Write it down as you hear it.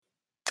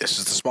This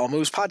is the Small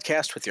Moves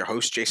Podcast with your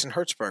host, Jason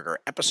Hertzberger,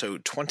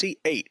 episode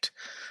 28.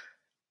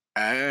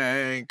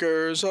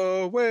 Anchors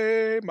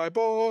away, my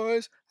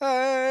boys,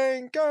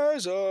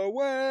 anchors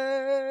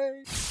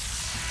away.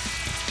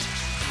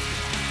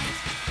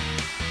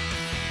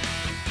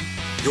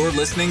 You're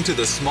listening to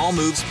the Small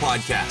Moves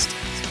Podcast.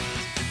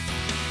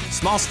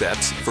 Small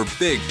steps for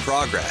big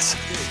progress.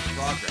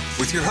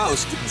 With your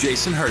host,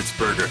 Jason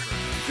Hertzberger.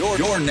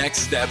 Your next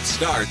step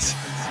starts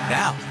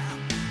now.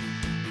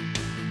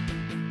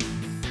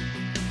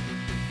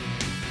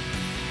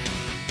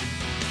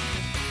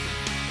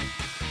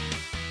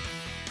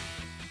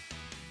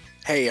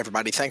 Hey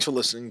everybody, thanks for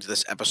listening to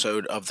this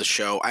episode of the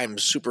show. I'm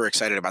super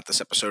excited about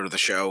this episode of the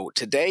show.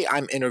 Today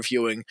I'm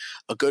interviewing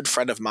a good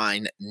friend of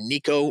mine,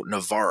 Nikko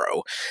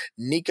Navarro.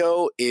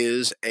 Nikko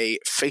is a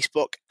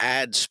Facebook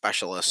ad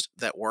specialist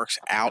that works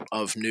out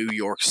of New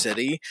York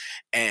City,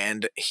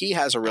 and he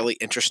has a really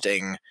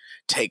interesting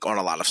take on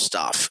a lot of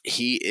stuff.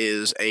 He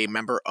is a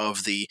member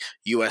of the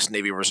U.S.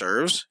 Navy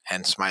Reserves,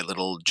 hence my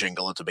little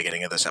jingle at the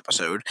beginning of this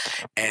episode,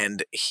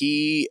 and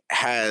he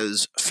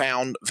has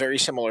found, very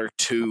similar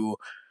to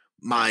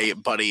my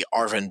buddy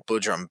Arvind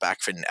Budram back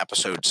in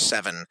episode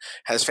 7,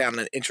 has found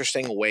an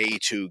interesting way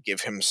to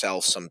give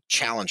himself some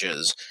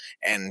challenges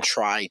and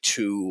try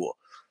to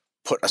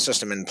put a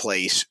system in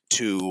place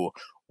to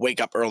wake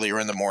up earlier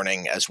in the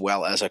morning, as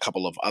well as a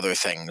couple of other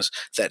things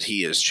that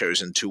he has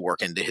chosen to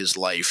work into his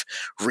life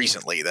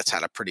recently that's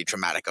had a pretty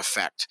dramatic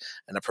effect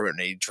and a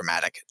pretty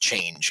dramatic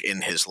change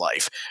in his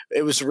life.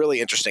 It was really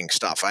interesting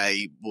stuff.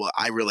 I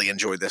really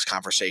enjoyed this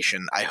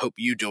conversation. I hope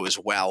you do as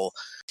well.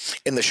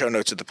 In the show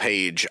notes of the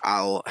page,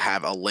 I'll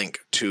have a link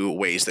to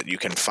ways that you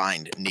can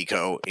find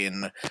Nikko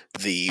in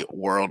the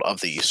world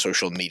of the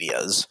social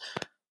medias,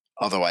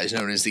 otherwise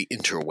known as the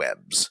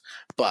interwebs.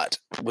 But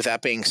with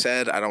that being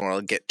said, I don't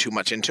want to get too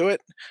much into it.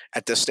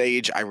 At this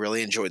stage, I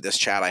really enjoyed this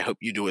chat. I hope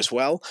you do as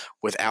well.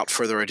 Without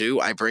further ado,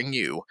 I bring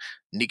you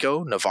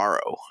Nikko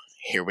Navarro.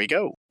 Here we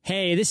go.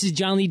 Hey, this is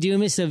John Lee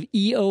Dumas of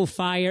EO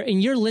Fire,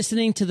 and you're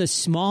listening to the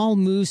Small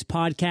Moves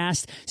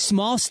Podcast,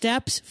 Small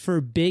Steps for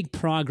Big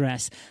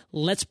Progress.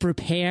 Let's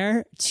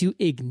prepare to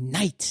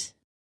ignite.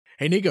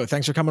 Hey, Nikko,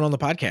 thanks for coming on the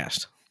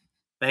podcast.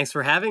 Thanks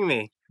for having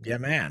me. Yeah,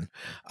 man.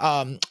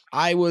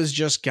 I was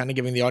just kind of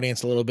giving the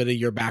audience a little bit of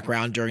your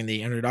background during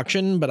the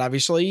introduction, but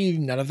obviously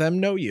none of them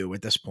know you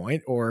at this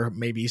point, or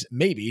maybe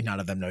none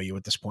of them know you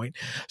at this point.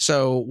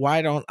 So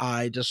why don't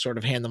I just sort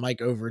of hand the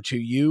mic over to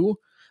you?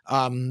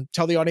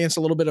 Tell the audience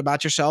a little bit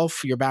about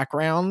yourself, your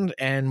background,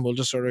 and we'll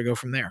just sort of go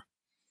from there.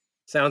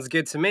 Sounds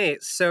good to me.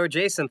 So,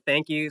 Jason,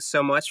 thank you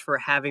so much for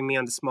having me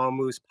on the Small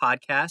Moves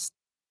Podcast.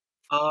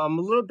 A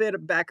little bit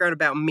of background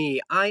about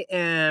me. I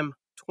am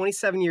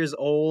 27 years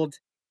old.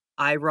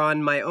 I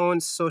run my own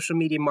social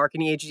media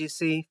marketing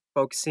agency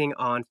focusing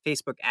on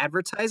Facebook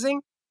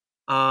advertising.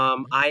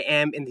 I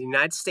am in the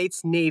United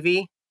States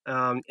Navy,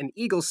 an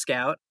Eagle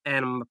Scout,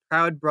 and I'm a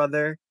proud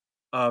brother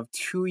of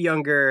 2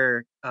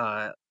 younger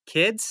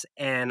kids,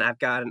 and I've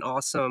got an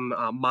awesome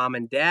mom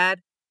and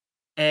dad.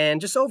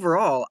 And just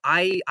overall,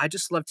 I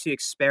just love to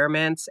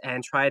experiment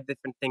and try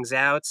different things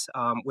out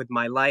with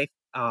my life.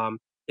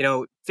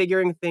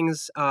 Figuring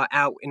things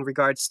out in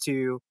regards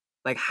to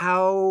like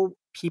how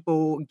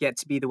people get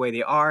to be the way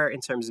they are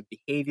in terms of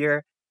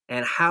behavior,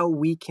 and how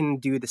we can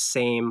do the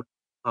same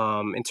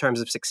in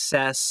terms of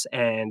success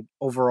and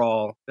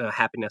overall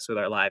happiness with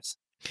our lives.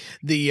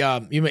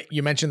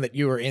 You mentioned that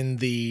you were in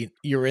the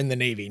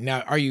Navy.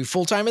 Now, are you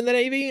full time in the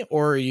Navy,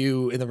 or are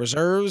you in the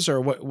reserves,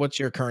 or what's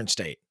your current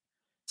state?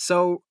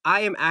 So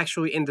I am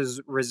actually in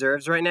the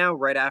reserves right now.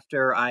 Right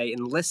after I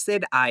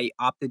enlisted, I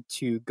opted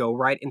to go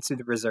right into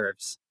the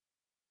reserves.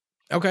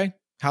 Okay.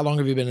 How long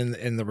have you been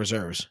in the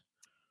reserves?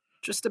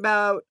 Just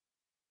about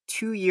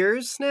 2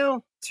 years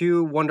now.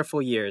 2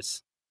 wonderful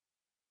years.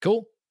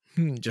 Cool.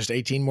 Just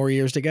 18 more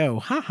years to go.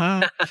 Ha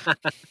ha.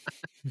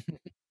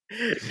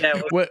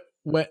 Yeah.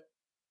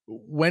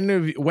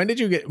 When did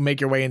you make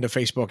your way into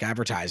Facebook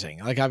advertising?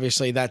 Like,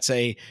 obviously that's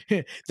a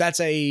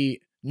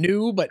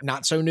new but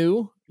not so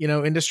new,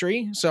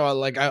 industry. So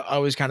I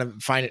always kind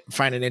of find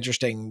it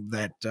interesting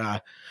that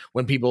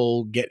when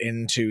people get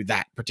into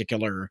that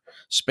particular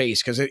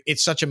space, because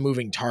it's such a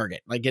moving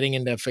target. Like getting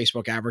into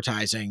Facebook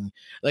advertising,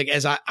 like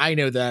as I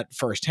know that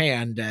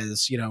firsthand,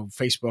 as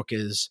Facebook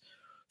is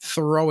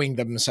throwing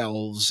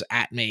themselves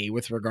at me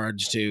with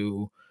regards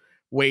to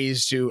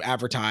ways to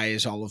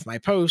advertise all of my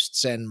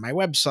posts and my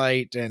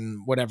website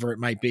and whatever it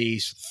might be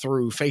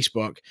through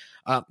Facebook,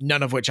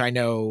 none of which I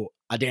know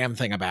a damn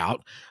thing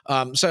about.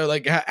 So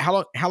like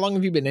how long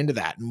have you been into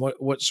that, and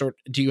what sort,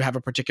 do you have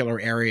a particular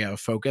area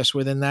of focus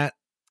within that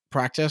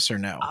practice or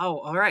no? Oh,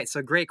 all right.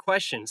 So great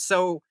question.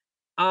 So,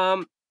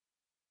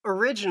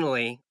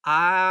 originally,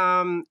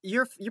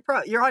 your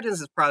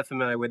audience is probably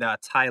familiar with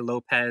Ty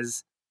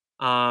Lopez.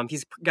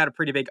 He's got a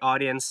pretty big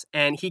audience,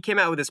 and he came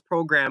out with this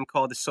program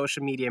called the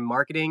Social Media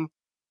Marketing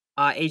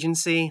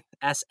Agency,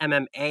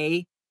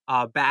 SMMA,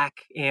 back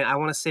in, I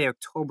want to say,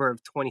 October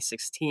of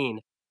 2016.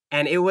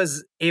 And it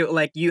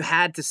like you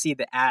had to see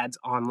the ads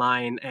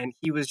online, and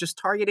he was just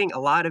targeting a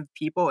lot of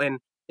people. And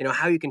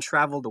how you can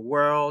travel the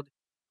world.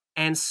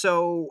 And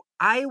so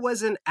I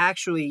wasn't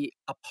actually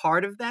a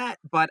part of that,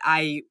 but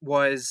I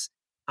was,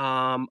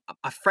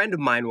 a friend of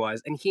mine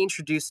was, and he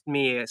introduced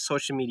me to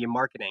social media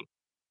marketing.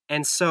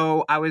 And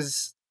so I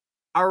was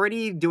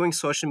already doing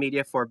social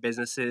media for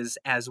businesses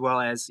as well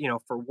as,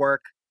 for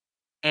work.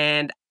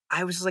 And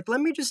I was like,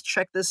 let me just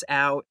check this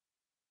out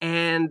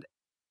and,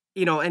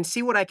 and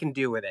see what I can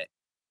do with it.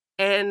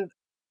 And,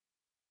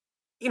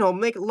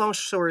 make a long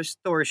story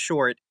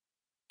short,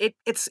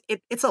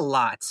 it's a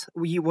lot.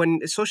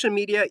 When social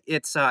media,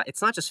 it's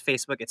not just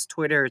Facebook, it's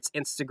Twitter, it's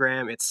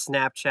Instagram, it's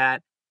Snapchat,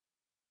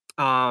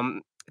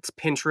 it's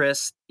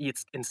Pinterest,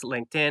 it's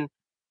LinkedIn.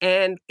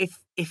 And if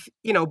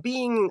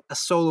being a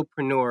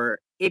solopreneur,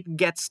 it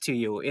gets to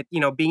you.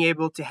 Being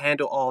able to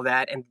handle all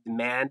that and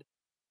demand.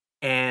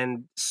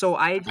 And so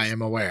I I just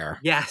am aware.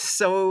 yeah,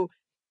 so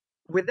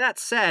with that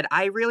said,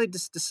 I really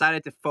just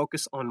decided to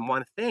focus on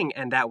one thing,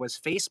 and that was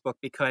Facebook,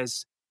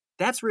 because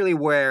that's really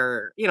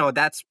where,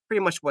 that's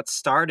pretty much what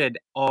started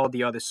all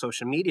the other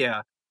social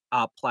media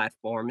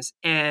platforms.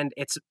 And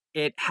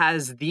it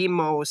has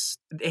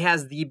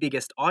the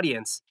biggest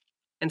audience.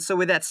 And so,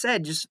 with that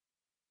said, just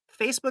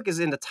Facebook is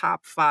in the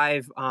top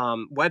five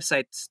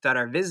websites that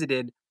are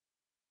visited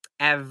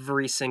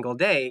every single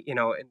day,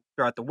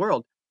 throughout the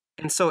world.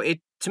 And so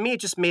to me, it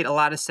just made a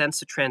lot of sense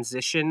to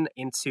transition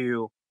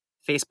into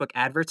Facebook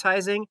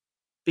advertising,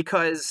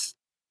 because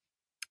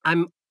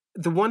I'm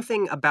the one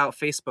thing about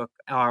Facebook,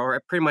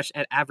 or pretty much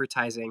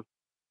advertising,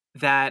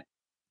 that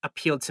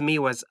appealed to me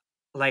was,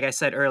 like I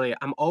said earlier,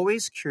 I'm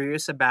always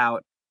curious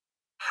about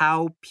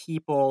how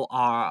people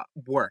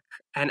work.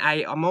 And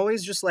I'm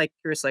always just like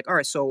curious, like, all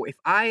right, so if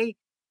I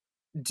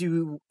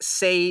do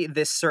say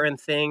this certain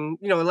thing,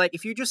 like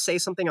if you just say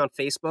something on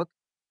Facebook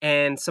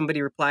and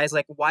somebody replies,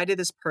 like, why did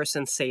this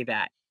person say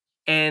that?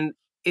 And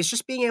it's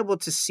just being able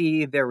to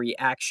see their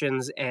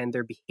reactions and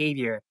their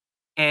behavior.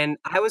 And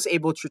I was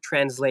able to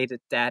translate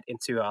that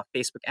into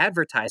Facebook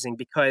advertising,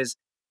 because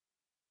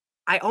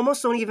I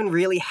almost don't even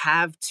really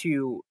have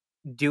to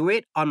do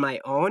it on my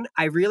own.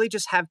 I really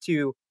just have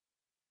to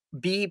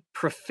be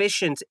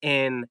proficient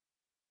in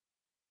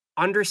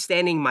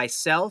understanding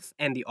myself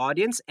and the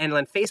audience, and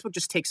then Facebook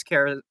just takes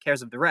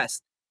cares of the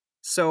rest.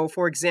 So,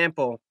 for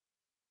example,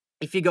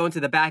 if you go into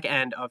the back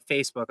end of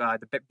Facebook,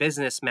 the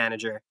business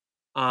manager,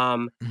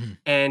 um, Mhm.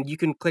 and you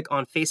can click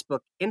on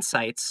Facebook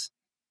Insights,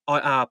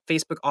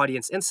 Facebook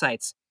Audience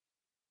Insights,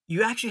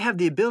 you actually have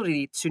the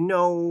ability to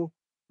know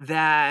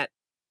that,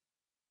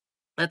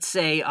 let's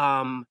say,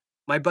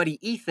 my buddy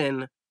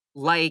Ethan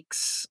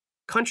likes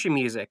country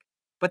music.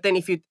 But then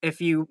if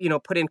you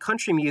put in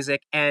country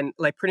music and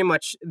like pretty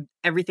much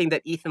everything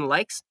that Ethan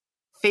likes,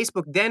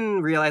 Facebook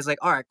then realized, like,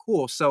 all right,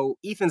 cool. So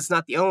Ethan's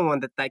not the only one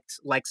that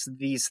likes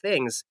these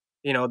things,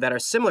 that are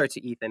similar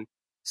to Ethan.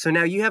 So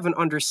now you have an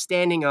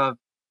understanding of,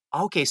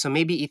 okay, so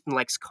maybe Ethan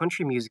likes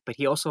country music, but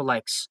he also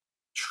likes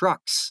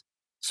trucks.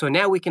 So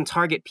now we can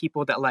target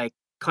people that like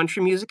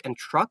country music and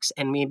trucks,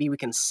 and maybe we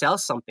can sell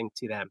something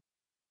to them.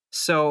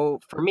 So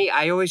for me,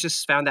 I always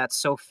just found that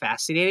so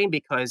fascinating,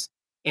 because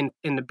in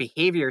the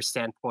behavior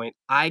standpoint,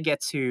 I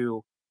get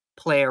to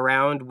play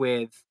around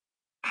with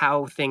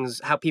how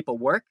people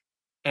work,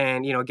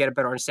 and get a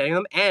better understanding of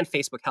them, and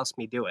Facebook helps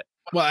me do it.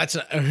 Well, that's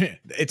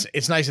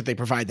it's nice that they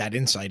provide that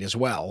insight as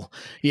well.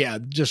 Yeah,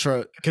 just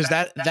for because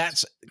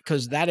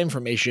that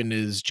information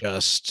is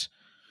just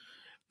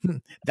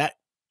that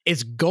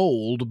it's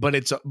gold, but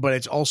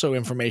it's also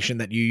information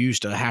that you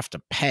used to have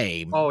to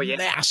pay Oh yeah,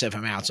 massive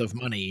amounts of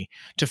money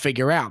to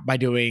figure out by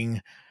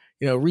doing,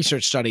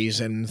 research studies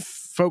and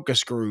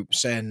focus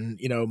groups and,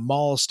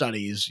 mall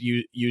studies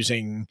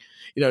using,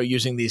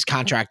 using these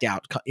contract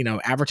out,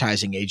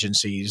 advertising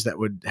agencies that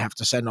would have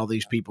to send all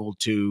these people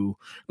to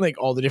like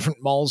all the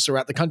different malls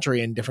throughout the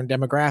country and different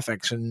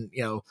demographics and,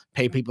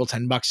 pay people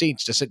 $10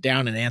 each to sit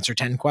down and answer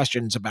 10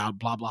 questions about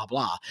blah, blah,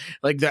 blah.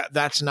 Like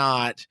that's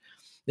not,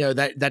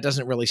 that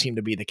doesn't really seem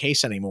to be the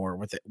case anymore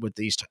with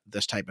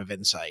this type of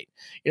insight,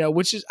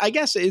 which is, I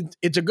guess,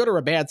 it's a good or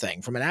a bad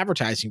thing. From an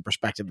advertising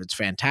perspective, it's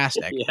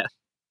fantastic. yeah,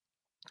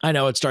 I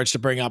know it starts to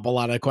bring up a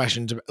lot of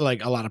questions,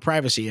 like a lot of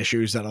privacy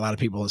issues that a lot of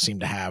people seem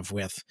to have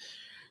with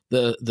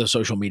the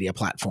social media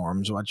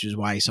platforms, which is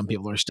why some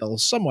people are still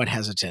somewhat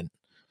hesitant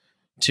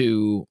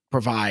to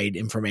provide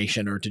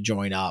information or to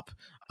join up.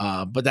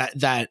 But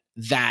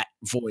that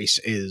voice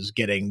is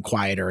getting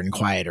quieter and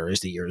quieter as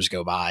the years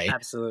go by.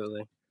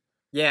 absolutely.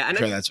 Yeah, I'm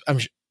sure that's I'm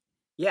su-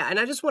 yeah, and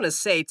I just want to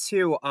say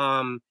too,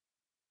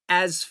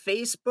 as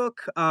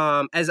Facebook,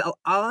 as a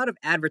lot of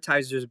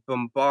advertisers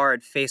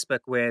bombard Facebook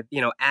with,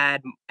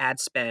 ad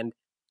spend,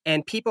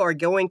 and people are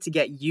going to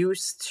get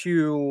used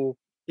to,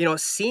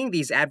 seeing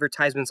these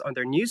advertisements on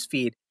their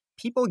newsfeed.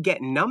 People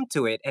get numb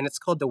to it, and it's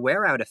called the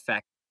wear out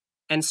effect.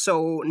 And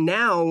so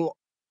now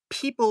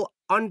people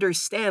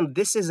understand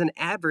this is an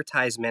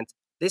advertisement.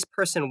 This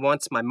person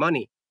wants my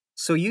money.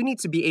 So you need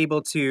to be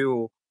able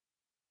to,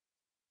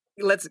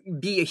 let's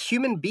be a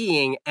human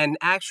being and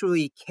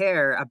actually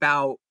care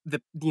about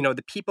the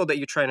people that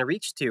you're trying to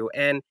reach to.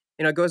 And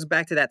it goes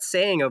back to that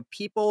saying of,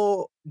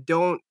 people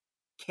don't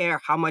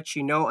care how much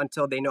you know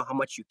until they know how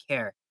much you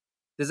care.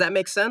 Does that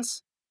make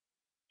sense?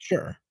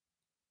 Sure.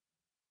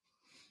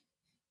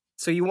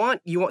 So you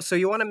want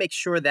to make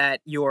sure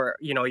that your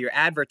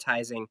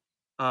advertising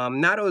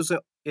not as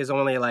is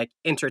only like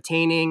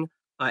entertaining,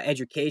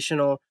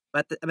 educational,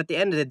 but at the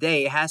end of the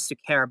day, it has to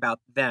care about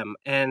them.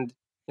 And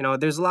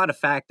there's a lot of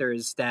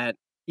factors that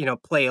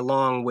play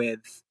along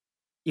with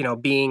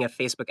being a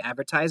Facebook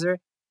advertiser.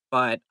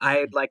 But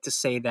I'd like to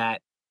say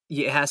that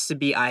it has to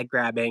be eye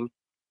grabbing.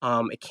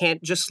 It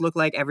can't just look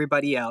like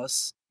everybody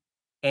else,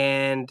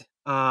 and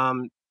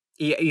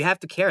you have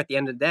to care at the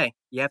end of the day.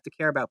 You have to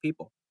care about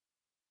people.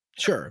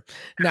 Sure.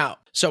 Now,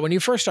 so when you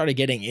first started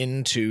getting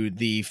into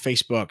the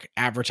Facebook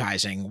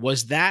advertising,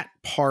 was that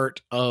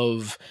part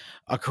of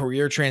a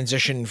career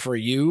transition for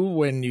you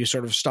when you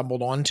sort of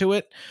stumbled onto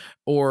it?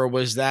 Or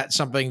was that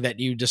something that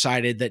you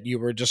decided that you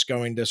were just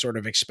going to sort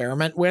of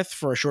experiment with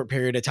for a short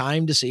period of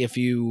time to see if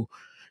you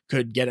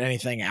could get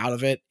anything out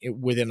of it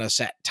within a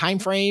set time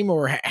frame?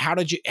 Or how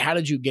did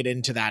you get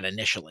into that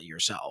initially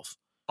yourself?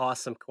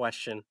 Awesome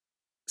question.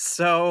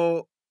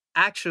 So,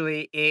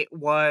 actually,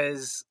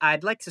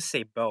 I'd like to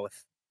say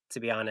both, to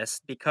be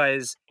honest,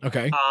 because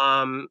Okay.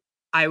 um,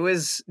 I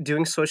was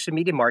doing social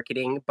media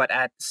marketing, but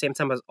at the same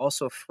time, I was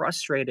also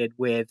frustrated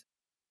with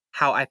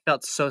how I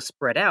felt so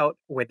spread out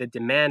with the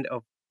demand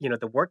of,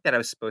 the work that I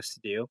was supposed to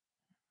do.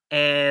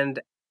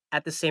 And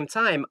at the same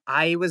time,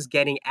 I was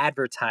getting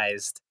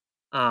advertised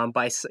I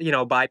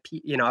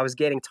was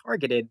getting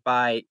targeted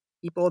by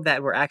people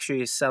that were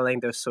actually selling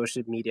their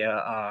social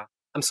media,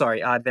 I'm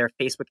sorry, their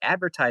Facebook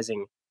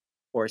advertising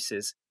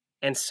courses.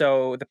 And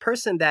so the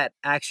person that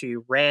actually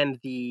ran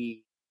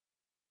the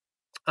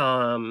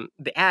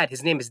ad,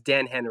 his name is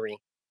Dan Henry,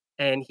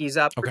 and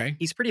Okay.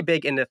 he's pretty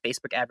big in the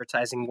Facebook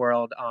advertising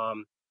world.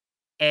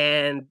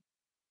 And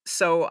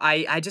so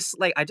I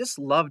just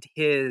loved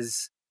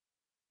his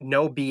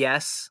no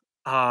BS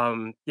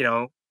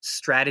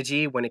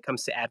strategy when it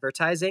comes to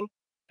advertising.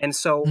 And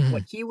so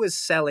what Mhm. he was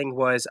selling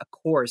was a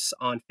course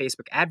on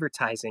Facebook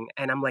advertising,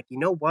 and I'm like, you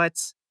know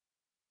what?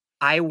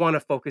 I want to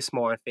focus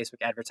more on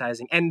Facebook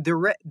advertising, and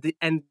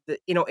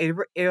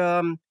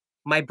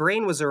my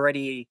brain was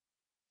already,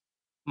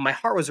 my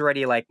heart was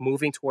already like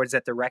moving towards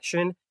that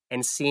direction,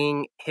 and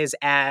seeing his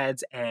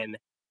ads and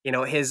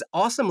his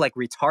awesome like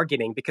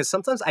retargeting, because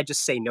sometimes I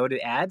just say no to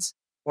ads,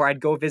 or I'd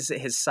go visit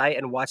his site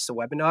and watch the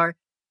webinar,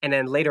 and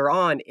then later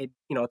on it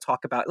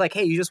talk about like,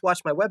 hey, you just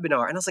watched my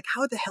webinar, and I was like,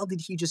 how the hell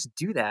did he just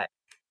do that?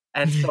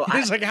 And so I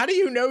It's like, how do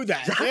you know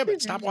that? how Damn it,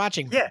 did stop you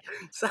watching yeah.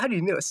 me. So how do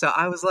you know? So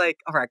I was like,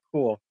 all right,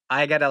 cool.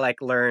 I gotta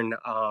like learn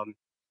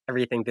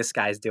everything this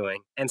guy's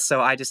doing. And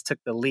so I just took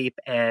the leap,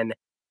 and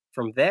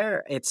from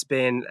there it's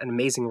been an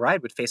amazing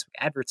ride with Facebook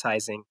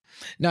advertising.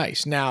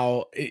 Nice.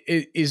 Now,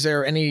 is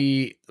there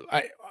any?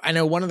 I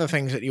know one of the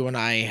things that you and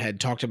I had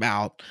talked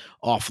about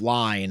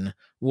offline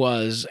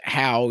was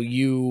how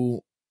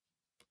you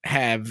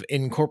have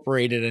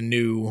incorporated a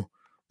new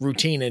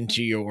routine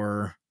into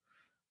your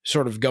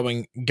sort of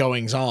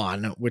goings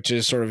on, which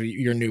is sort of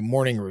your new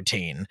morning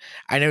routine.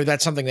 I know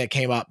that's something that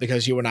came up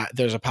because you and I,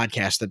 there's a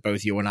podcast that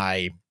both you and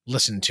I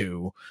listened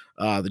to,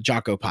 the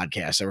Jocko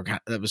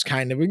podcast, that was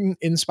kind of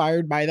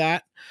inspired by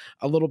that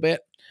a little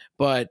bit.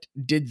 But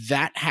did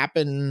that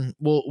happen?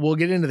 We'll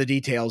get into the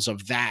details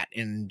of that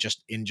in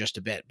just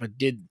a bit. But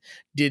did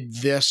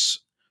this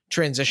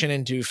transition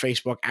into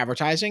Facebook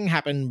advertising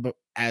happen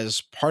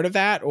as part of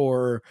that,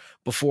 or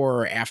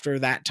before or after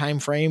that time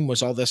frame?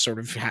 Was all this sort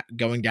of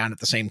going down at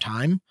the same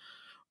time,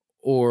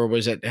 or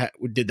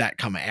did that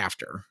come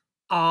after?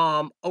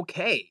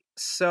 Okay.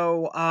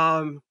 So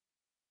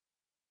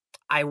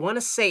I want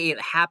to say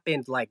it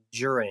happened like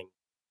during.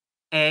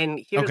 And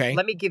here, Okay.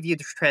 let me give you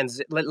the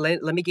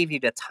let me give you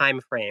the time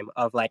frame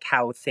of like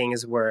how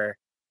things were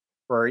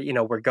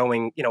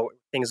going,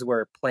 things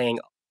were playing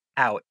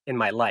out in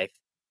my life.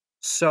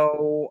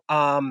 So,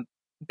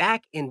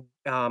 back in,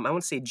 I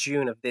want to say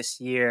June of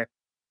this year,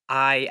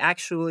 I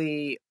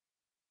actually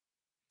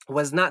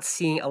was not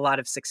seeing a lot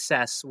of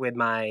success with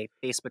my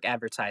Facebook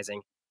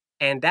advertising.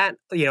 And that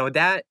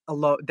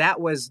alone,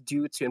 that was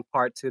due to in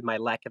part to my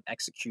lack of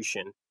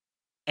execution.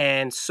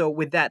 And so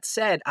with that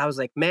said, I was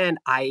like, man,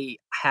 I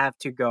have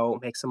to go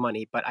make some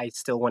money, but I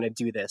still want to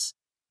do this.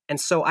 And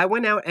so I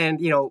went out and,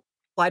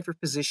 applied for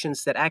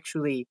positions that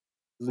actually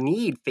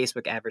need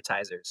Facebook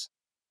advertisers.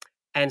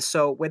 And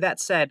so with that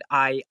said,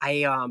 I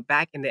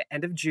back in the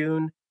end of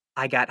June,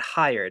 I got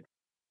hired.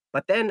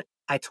 But then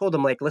I told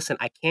them like, listen,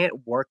 I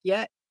can't work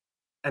yet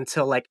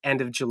until like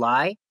end of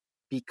July,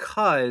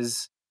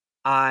 because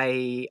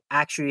I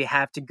actually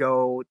have to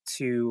go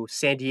to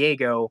San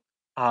Diego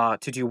to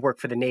do work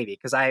for the Navy,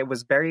 because I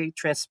was very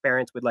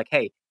transparent with like,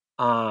 hey,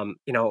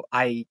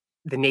 I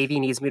the Navy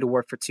needs me to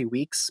work for 2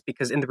 weeks,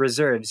 because in the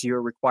reserves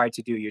you're required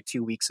to do your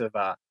 2 weeks of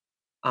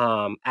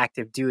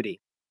active duty,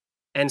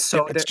 and Yep.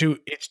 so It's there,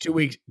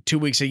 2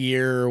 weeks a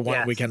year, one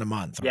yes, weekend a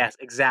month, right? yes,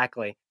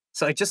 exactly.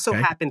 So it just so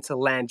Okay. happened to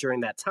land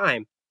during that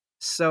time.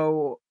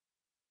 So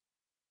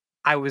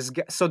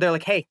so they're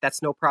like, "Hey,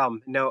 that's no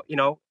problem. No,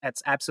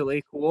 that's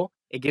absolutely cool.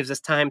 It gives us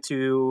time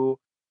to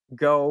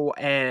go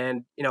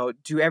and,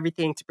 do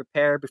everything to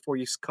prepare before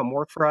you come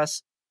work for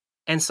us.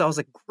 And so I was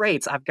like,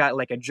 great, I've got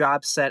like a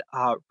job set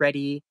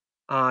ready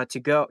to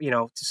go,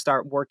 to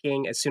start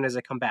working as soon as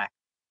I come back.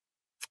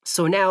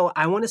 So now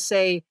I want to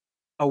say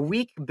a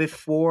week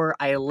before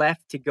I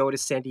left to go to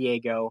San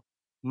Diego,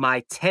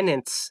 my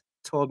tenants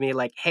told me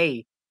like,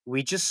 "Hey,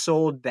 we just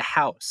sold the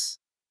house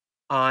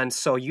on,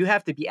 so you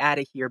have to be out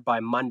of here by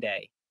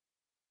Monday."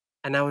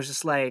 And I was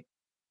just like,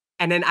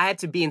 and then I had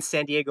to be in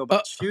San Diego by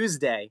Uh,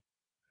 Tuesday.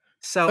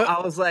 So uh,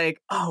 I was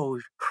like, "Oh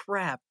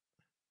crap."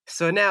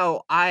 So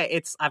now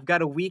I've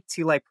got a week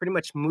to like pretty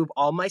much move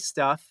all my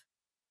stuff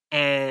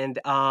and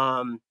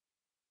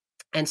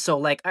so,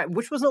 like,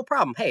 which was no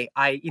problem. Hey,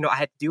 I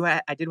had to do,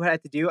 I did what I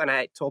had to do, and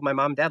I told my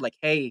mom and dad, like,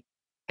 hey,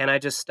 can I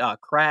just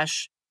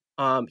crash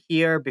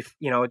here,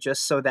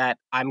 just so that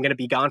I'm gonna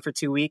be gone for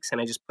 2 weeks,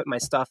 and I just put my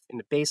stuff in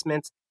the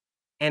basement,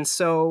 and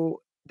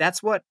so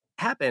that's what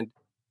happened.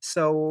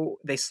 So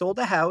they sold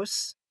the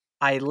house.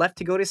 I left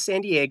to go to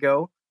San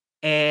Diego,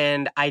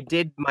 and I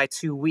did my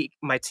 2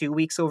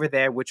 weeks over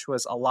there, which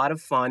was a lot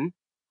of fun.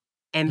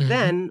 And mhm.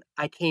 then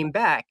I came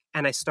back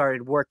and I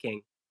started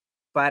working,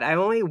 but I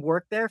only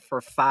worked there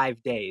for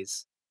 5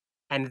 days,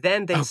 and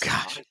then Oh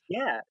gosh.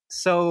 yeah,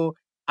 so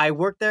I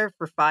worked there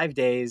for 5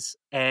 days,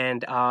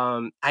 and,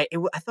 I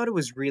thought it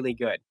was really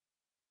good.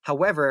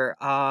 However,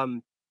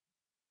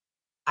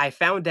 I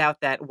found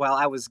out that while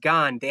I was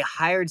gone, they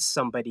hired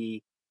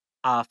somebody,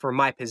 for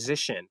my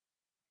position,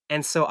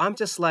 and so I'm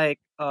just like,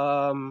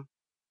 I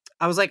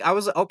was like,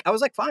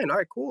 "Fine,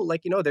 alright, cool,"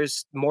 like,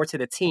 there's more to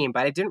the team,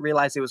 but I didn't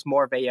realize it was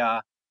more of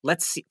a,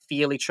 "Let's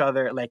feel each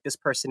other, like, this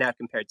person out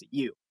compared to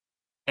you."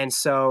 And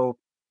so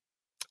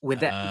with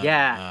that,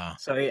 yeah. Uh,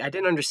 So I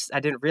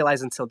didn't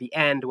realize until the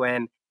end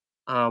when,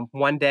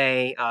 one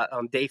day,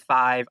 on day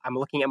 5, I'm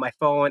looking at my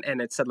phone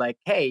and it said like,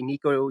 "Hey,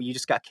 Nico, you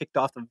just got kicked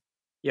off of,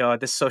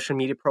 this social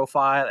media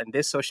profile and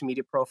this social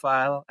media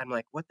profile." I'm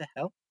like, "What the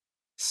hell?"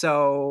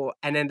 So,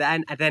 and then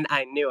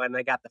I knew and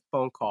I got the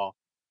phone call.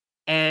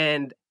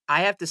 And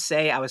I have to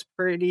say I was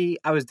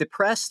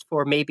depressed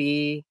for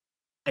maybe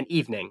an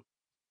evening.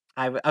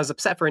 I was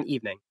upset for an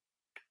evening.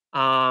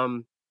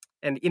 Um,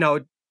 and,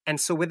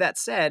 and so with that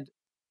said,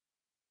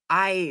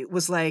 I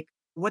was like,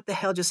 "What the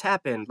hell just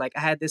happened?" Like, I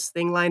had this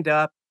thing lined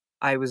up.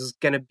 I was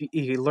gonna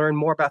learn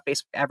more about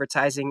Facebook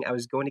advertising. I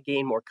was going to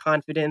gain more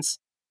confidence,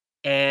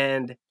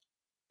 and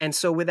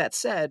so with that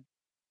said,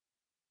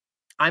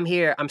 I'm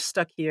here. I'm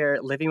stuck here,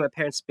 living in my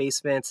parents'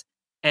 basement,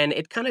 and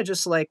it kind of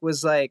just like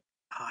was like,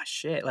 "Oh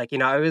shit!" Like, it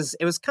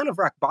was kind of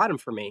rock bottom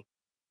for me.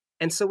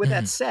 And so with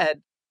that mhm.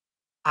 said,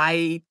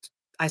 I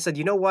I said,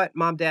 "You know what,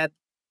 mom, dad,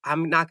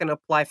 I'm not gonna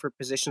apply for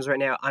positions right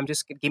now. I'm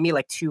just give me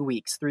like 2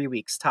 weeks, 3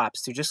 weeks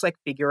tops to just like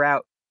figure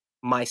out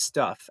my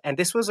stuff." And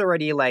this was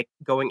already like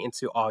going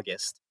into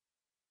August.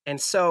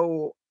 And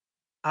so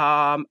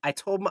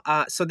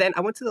so then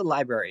I went to the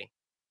library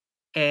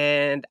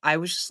and I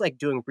was just like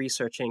doing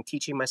researching,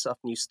 teaching myself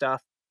new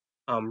stuff,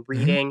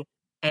 Mhm. reading,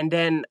 and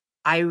then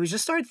I was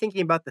just started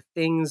thinking about the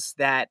things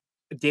that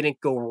didn't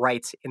go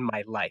right in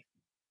my life.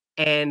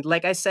 And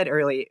like I said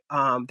earlier,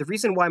 the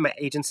reason why my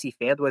agency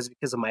failed was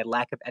because of my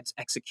lack of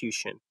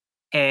execution.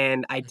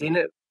 And I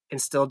didn't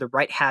instill the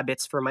right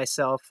habits for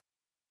myself.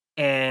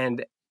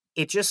 And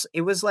it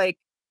was like,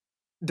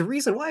 the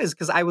reason why is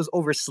because I was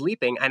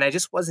oversleeping and I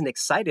just wasn't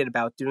excited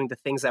about doing the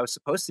things I was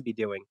supposed to be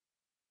doing.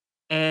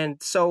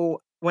 And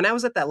so when I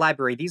was at that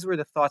library, these were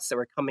the thoughts that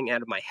were coming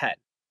out of my head.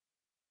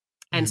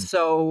 And Mhm.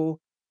 so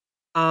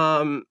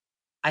um,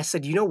 I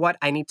said, you know what?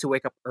 I need to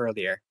wake up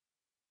earlier.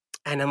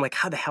 And I'm like,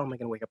 "How the hell am I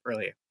gonna wake up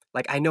earlier?"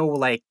 Like, I know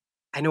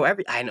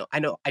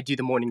I do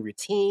the morning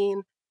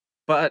routine,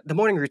 but the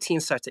morning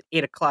routine starts at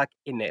 8 o'clock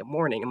in the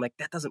morning. I'm like,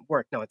 "That doesn't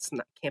work. No, it's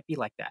not can't be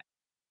like that."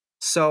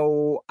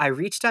 So, I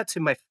reached out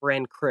to my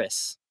friend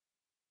Chris,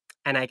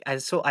 and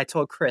I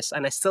told Chris,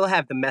 and I still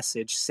have the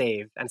message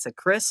saved, and said,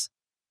 "Chris,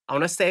 I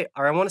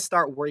wanna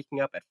start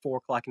waking up at 4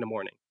 o'clock in the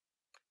morning,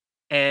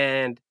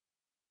 and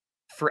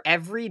for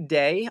every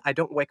day I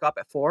don't wake up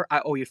at 4,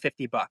 I owe you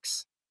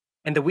 $50.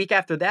 And the week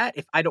after that,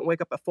 if I don't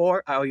wake up at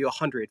 4, I owe you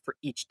 100 for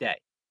each day."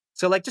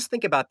 So, like, just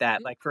think about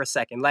that, like, for a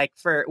second. Like,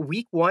 for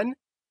week 1,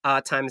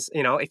 times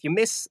if you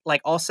miss,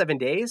 like, all 7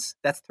 days,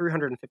 that's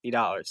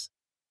 $350.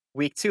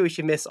 Week 2, if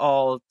you miss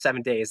all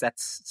 7 days,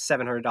 that's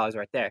 $700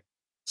 right there.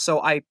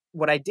 So,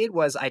 what I did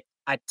was I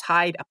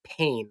tied a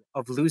pain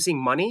of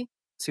losing money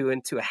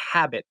into a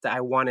habit that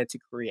I wanted to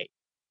create.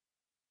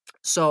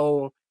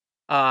 So,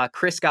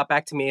 Chris got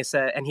back to me and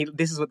said, and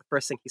this is what the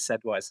first thing he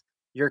said was,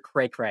 "You're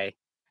cray cray."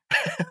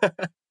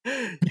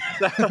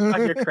 So,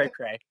 "You're cray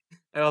cray."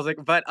 And I was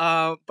like,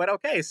 but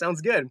okay,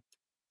 sounds good."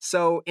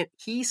 So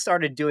he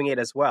started doing it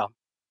as well.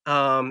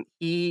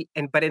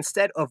 But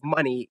instead of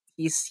money,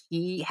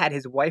 he had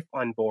his wife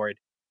on board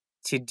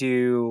to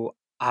do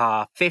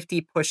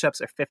 50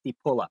 push-ups or 50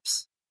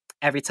 pull-ups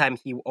every time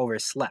he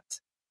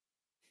overslept.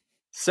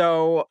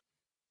 So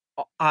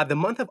the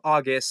month of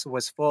August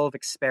was full of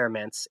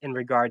experiments in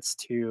regards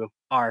to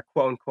our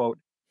quote unquote,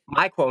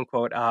 my quote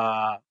unquote,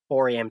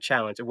 4 a.m.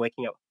 challenge of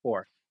waking up at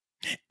 4.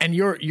 And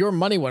your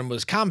money one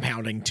was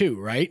compounding too,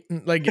 right?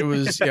 Like it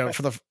was,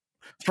 for the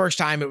first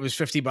time it was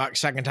 $50,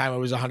 second time it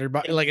was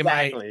 $100. Like, am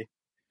I? Exactly.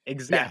 Yeah.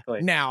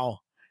 Exactly.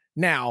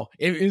 Now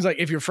it was like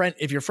if your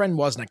friend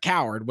wasn't a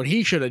coward, what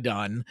he should have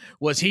done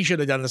was he should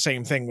have done the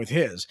same thing with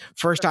his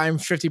first time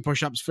 50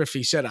 push-ups,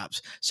 50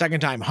 sit-ups, second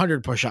time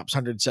 100 push-ups,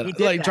 100 He sit-ups.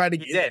 did Like that. try to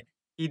He did.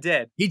 He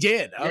did. he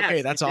did. Okay, Yes,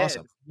 he that's did.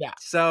 awesome. Yeah.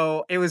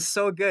 So it was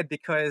so good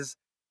because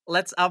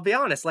I'll be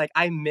honest, like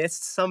I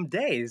missed some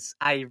days.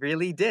 I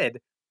really did.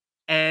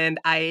 And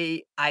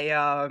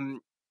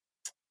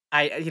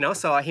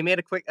so he made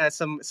a quick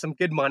some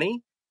good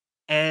money,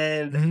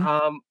 and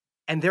Mhm.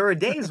 there were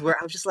days where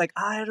I was just like,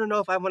 I don't know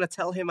if I want to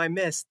tell him I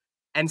missed.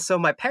 And so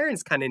my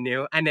parents kind of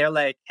knew, and they're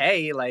like,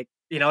 hey, like,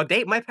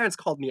 my parents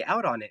called me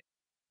out on it.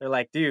 They're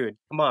like, dude,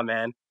 come on,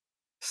 man.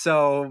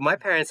 So my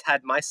parents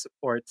had my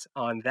support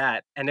on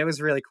that, and it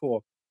was really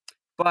cool.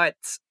 But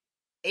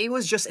it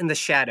was just in the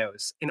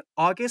shadows. In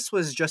August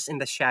was just in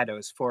the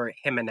shadows for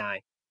him and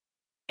I.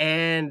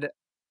 And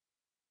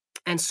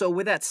so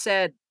with that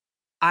said,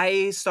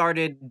 I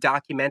started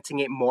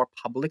documenting it more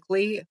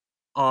publicly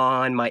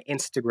on my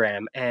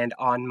Instagram and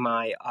on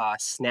my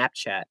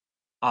Snapchat,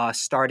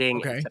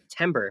 starting in Okay.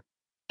 September.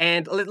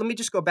 And let me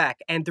just go back.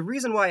 And the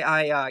reason why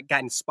I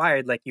got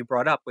inspired, like you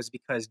brought up, was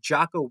because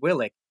Jocko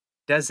Willick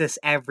does this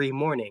every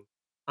morning.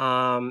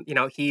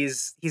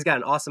 He's got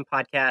an awesome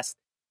podcast,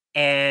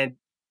 and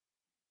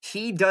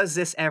he does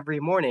this every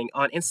morning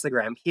on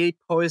Instagram. He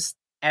posts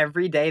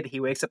every day that he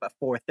wakes up at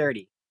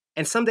 4:30.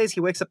 And some days he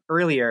wakes up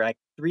earlier, like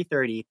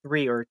 3:30,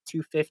 3 or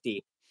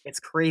 2:50. It's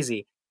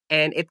crazy.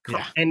 And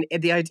Yeah.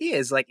 the idea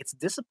is like it's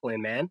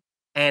discipline, man.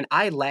 And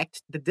I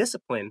lacked the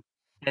discipline,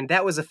 and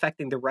that was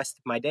affecting the rest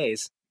of my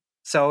days.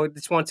 So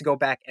just wanted to go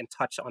back and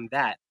touch on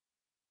that.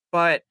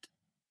 But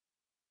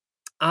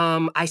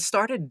I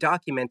started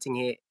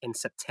documenting it in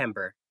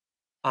September.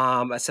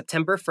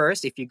 September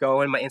 1st, if you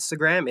go in my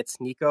Instagram, it's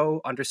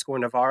Nikko underscore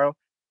Navarro.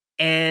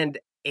 And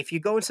if you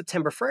go in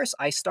September 1st,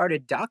 I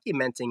started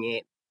documenting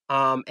it.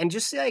 And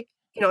just like,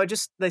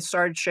 just they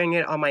started sharing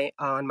it on my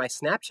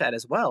Snapchat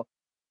as well.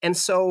 And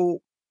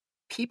so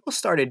people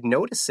started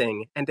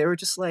noticing, and they were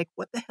just like,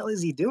 what the hell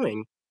is he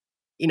doing?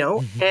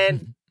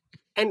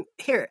 And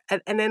here,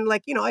 and then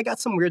like, I got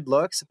some weird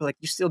looks, like,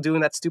 you're still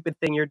doing that stupid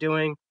thing you're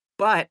doing.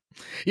 But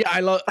Yeah,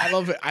 I love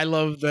it. I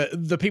love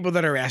the people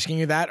that are asking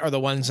you that are the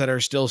ones that are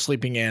still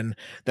sleeping in,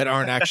 that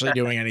aren't actually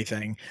doing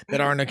anything,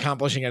 that aren't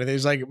accomplishing anything.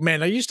 It's like,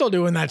 man, are you still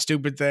doing that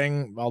stupid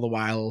thing all the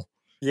while?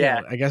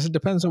 yeah, I guess it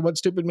depends on what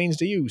stupid means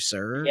to you,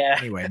 sir. yeah.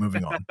 Anyway,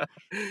 moving on.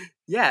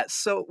 Yeah,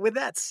 so with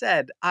that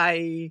said,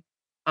 I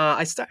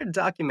started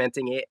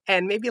documenting it,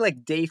 and maybe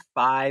like day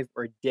 5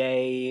 or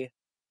day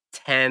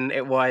 10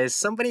 it was,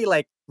 somebody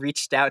like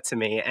reached out to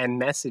me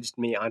and messaged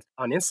me on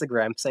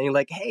Instagram saying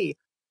like, "Hey,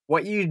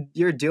 what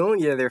you're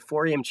doing, their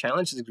 4 a.m.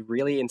 challenge has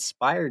really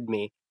inspired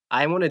me.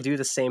 I want to do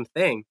the same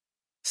thing."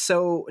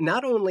 So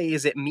not only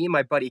is it me and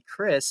my buddy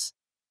Chris,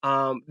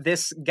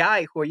 this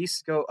guy who I used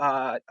to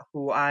go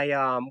who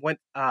I went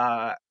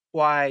who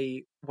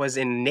I was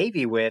in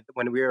Navy with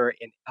when we were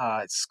in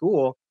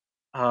school,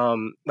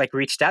 like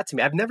reached out to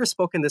me. I've never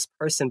spoken to this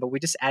person, but we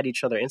just add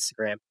each other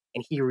Instagram,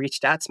 and he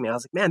reached out to me. I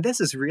was like, man,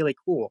 this is really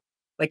cool.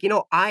 Like,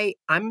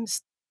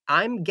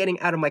 I'm getting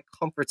out of my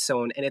comfort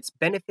zone, and it's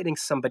benefiting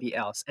somebody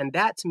else. And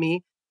that to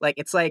me, like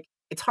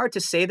it's hard to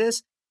say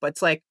this, but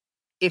it's like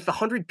if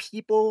 100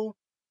 people,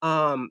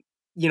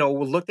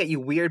 looked at you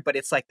weird, but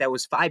it's like that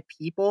was 5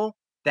 people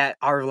that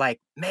are like,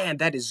 man,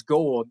 that is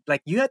gold.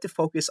 Like you have to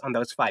focus on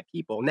those 5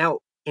 people. Now,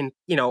 in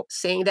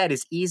saying that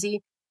is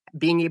easy.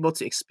 Being able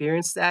to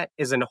experience that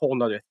is a whole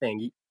nother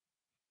thing.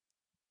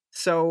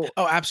 So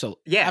Oh,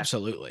 absolutely, yeah.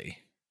 absolutely.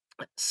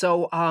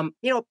 So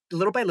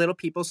little by little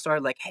people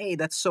started like, hey,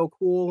 that's so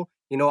cool.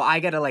 I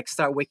gotta like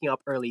start waking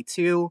up early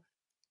too.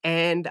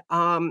 And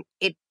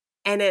it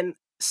and then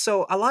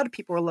so a lot of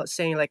people were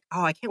saying like,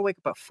 oh, I can't wake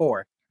up at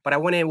 4, but I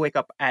want to wake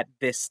up at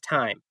this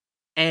time.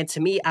 And to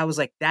me, I was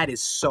like, that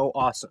is so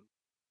awesome.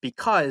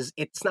 Because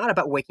it's not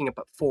about waking up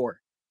at 4.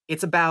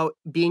 It's about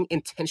being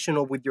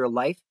intentional with your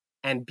life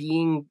and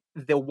being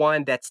the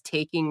one that's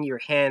taking your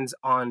hands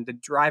on the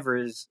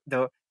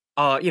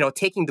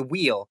taking the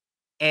wheel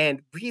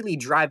and really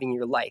driving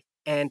your life.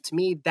 And to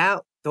me,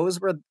 those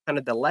were kind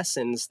of the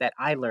lessons that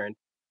I learned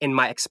in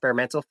my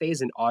experimental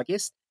phase in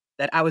August,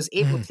 that I was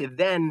able Mhm. to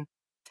then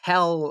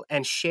tell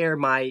and share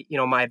my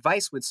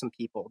advice with some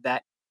people.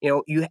 That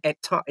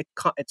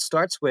it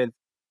starts with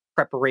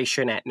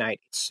preparation at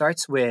night. It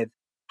starts with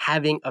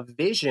having a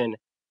vision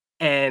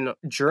and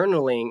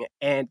journaling,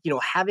 and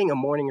having a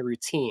morning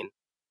routine.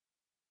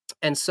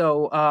 And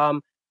so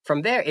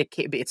from there,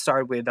 it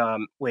started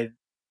with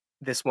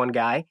this one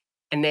guy,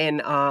 and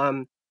then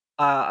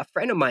a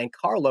friend of mine,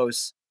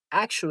 Carlos,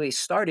 actually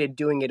started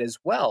doing it as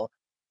well.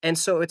 And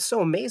so it's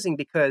so amazing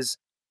because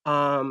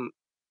um,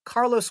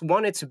 Carlos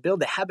wanted to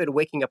build a habit of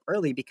waking up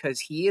early because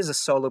he is a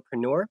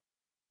solopreneur.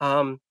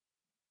 Um,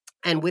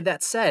 and with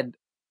that said,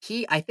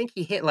 I think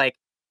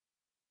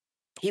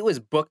he was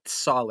booked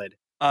solid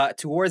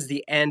towards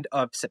the end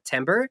of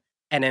September.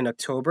 and in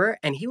October,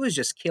 and he was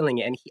just killing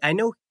it. And I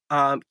know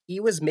he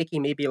was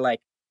making maybe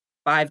like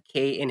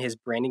 5K in his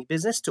branding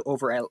business to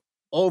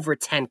over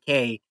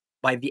 10K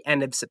by the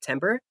end of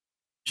September,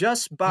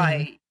 just Mhm.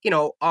 by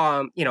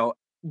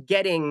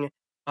getting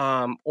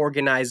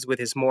organized with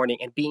his morning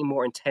and being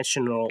more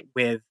intentional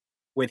with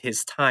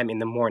his time in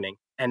the morning,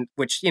 and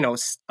which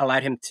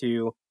allowed him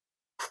to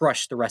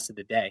crush the rest of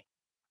the day.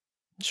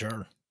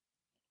 Sure.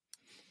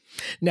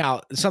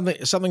 Now,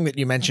 something that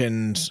you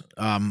mentioned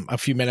a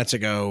few minutes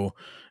ago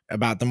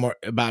about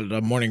about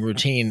a morning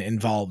routine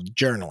involved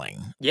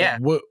journaling. Yeah,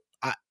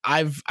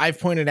 I've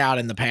pointed out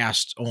in the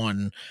past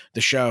on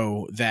the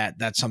show that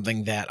that's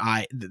something that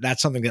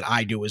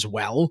I do as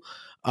well.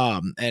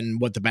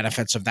 And what the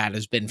benefits of that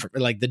has been for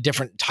like the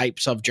different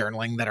types of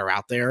journaling that are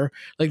out there.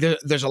 Like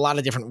there's a lot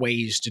of different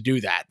ways to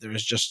do that.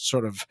 There's just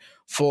sort of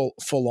full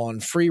on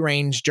free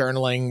range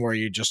journaling where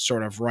you just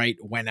sort of write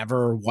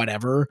whenever,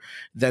 whatever.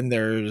 Then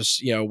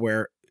there's,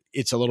 where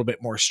it's a little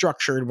bit more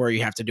structured, where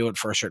you have to do it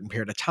for a certain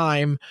period of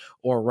time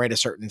or write a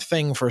certain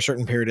thing for a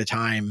certain period of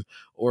time,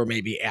 or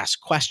maybe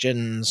ask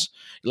questions.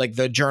 Like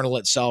the journal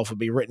itself would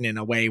be written in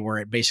a way where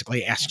it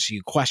basically asks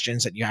you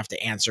questions that you have to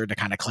answer to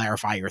kind of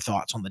clarify your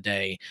thoughts on the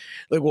day.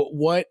 Like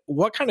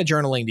what kind of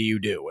journaling do you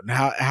do, and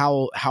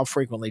how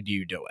frequently do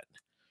you do it?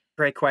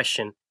 great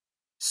question.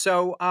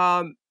 So,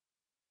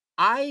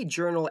 I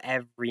journal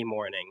every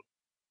morning,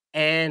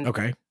 and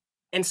Okay.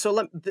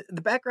 so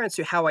the background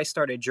to how I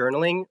started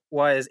journaling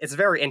was it's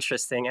very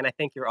interesting, and I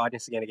think your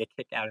audience is going to get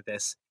kicked out of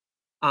this.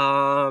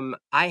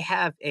 I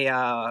have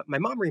my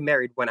mom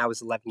remarried when I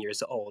was 11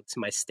 years old to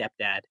my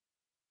stepdad,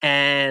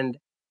 and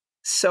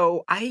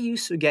so I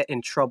used to get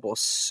in trouble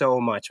so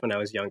much when I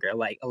was younger,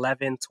 like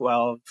 11,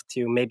 12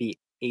 to maybe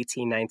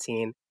 18,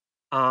 19.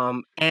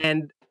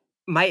 And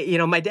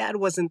my dad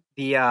wasn't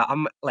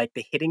I'm like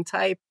the hitting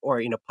type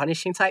or,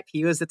 punishing type.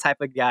 He was the type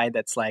of guy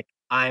that's like,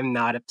 I'm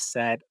not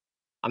upset.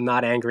 I'm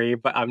not angry,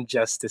 but I'm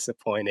just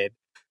disappointed.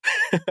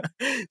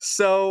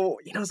 So,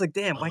 I was like,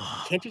 damn, why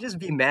can't you just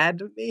be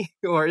mad at me?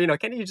 Or,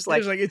 can't you just It's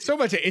like, like it's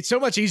so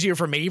much easier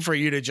for me for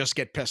you to just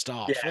get pissed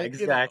off. yeah,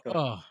 exactly.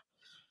 Oh,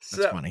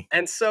 that's So funny.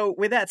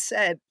 with that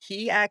said,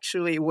 he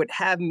actually would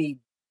have me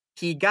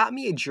he got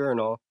me a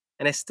journal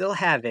and I still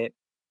have it.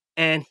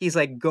 And he's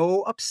like,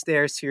 go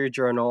upstairs to your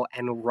journal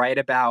and write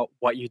about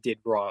what you did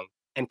wrong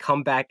and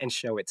come back and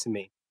show it to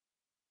me.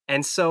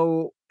 And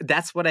so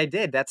that's what I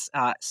did.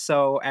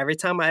 So every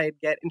time I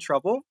get in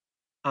trouble,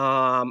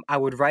 I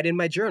would write in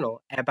my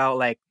journal about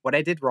like what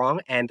I did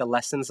wrong and the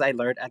lessons I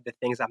learned and the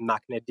things I'm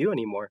not gonna do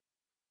anymore.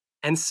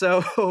 And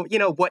so,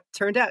 what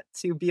turned out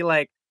to be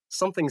like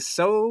something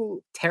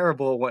so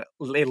terrible what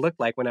it looked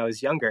like when I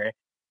was younger,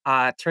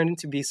 turned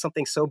into be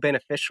something so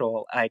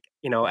beneficial, like,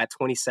 at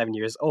 27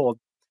 years old.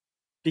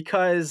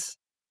 Because,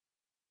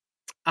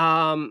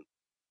 um,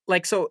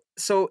 it's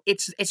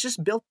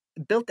just built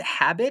the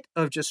habit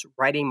of just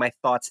writing my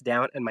thoughts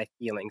down and my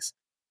feelings.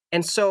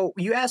 And so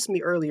you asked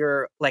me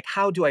earlier, like,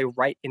 how do I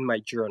write in my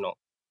journal?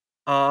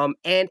 And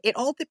it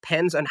all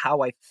depends on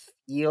how I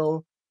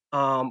feel.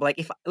 Like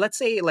if let's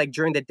say like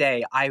during the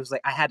day, I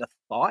had a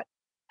thought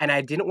and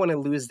I didn't want to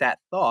lose that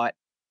thought,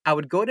 I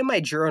would go to my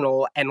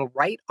journal and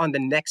write on the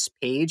next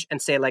page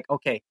and say like,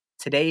 okay,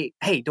 today,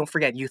 hey, don't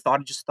forget you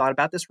just thought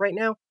about this right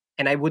now.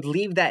 And I would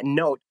leave that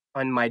note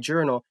on my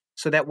journal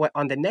so that what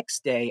on the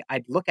next day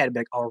I'd look at it and be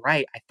like, all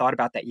right, I thought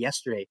about that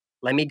yesterday.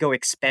 Let me go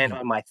expand Mhm.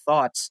 on my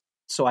thoughts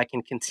so I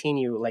can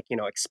continue like,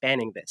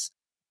 expanding this.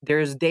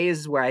 There's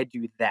days where I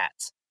do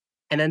that.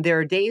 And then there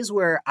are days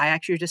where I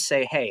actually just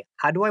say, "Hey,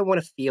 how do I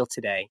want to feel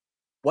today?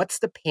 What's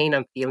the pain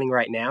I'm feeling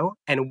right now?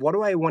 And what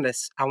do I want to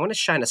I want to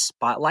shine a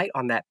spotlight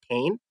on that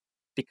pain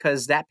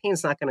because that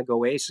pain's not going to go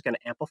away, it's just going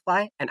to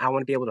amplify and I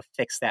want to be able to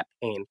fix that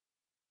pain."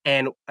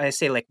 And I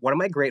say like, "What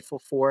am I grateful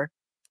for?"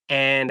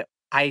 And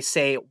I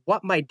say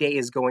what my day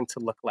is going to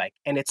look like.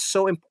 And it's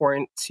so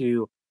important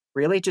to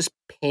really just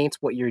paint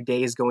what your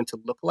day is going to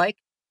look like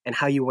and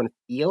how you want to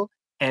feel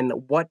and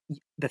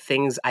the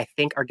things I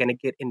think are going to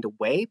get in the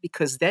way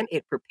because then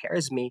it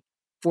prepares me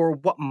for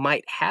what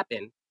might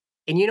happen.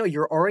 And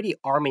you're already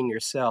arming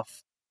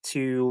yourself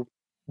to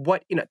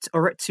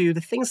to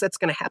the things that's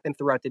going to happen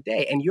throughout the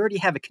day and you already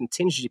have a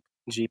contingency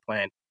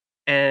plan.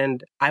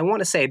 And I want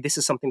to say this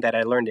is something that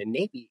I learned in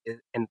Navy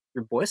and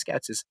through Boy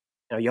Scouts is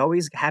you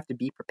always have to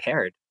be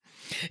prepared.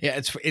 Yeah,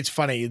 it's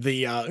funny.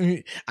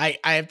 I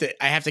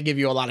have to give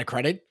you a lot of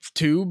credit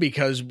too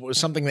because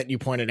something that you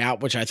pointed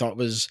out, which I thought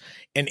was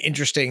an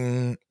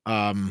interesting,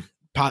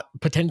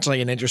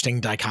 potentially an interesting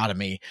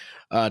dichotomy,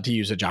 to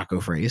use a Jocko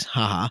phrase.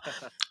 Haha.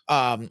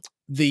 um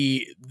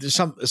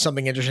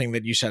something interesting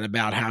that you said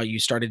about how you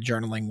started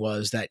journaling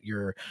was that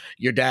your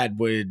dad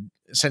would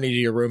send you to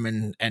your room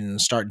and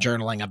start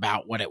journaling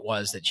about what it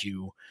was that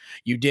you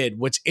did.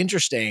 What's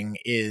interesting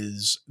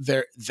is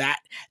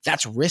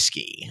that's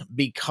risky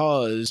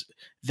because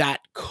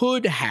that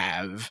could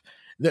have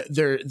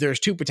there's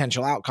two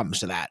potential outcomes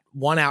to that.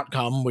 One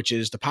outcome, which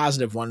is the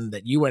positive one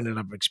that you ended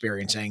up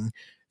experiencing,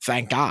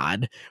 thank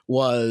God,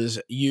 was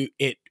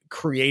it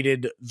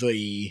created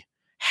the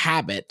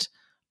habit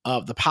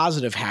of the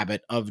positive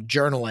habit of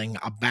journaling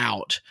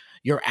about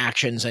your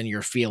actions and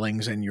your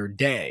feelings and your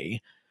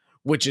day,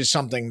 which is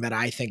something that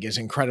I think is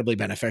incredibly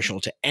beneficial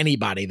to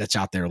anybody that's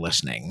out there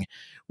listening,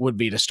 would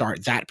be to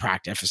start that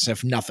practice.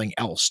 If nothing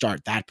else,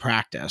 start that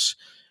practice.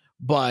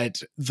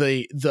 But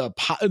the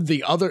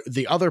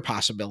other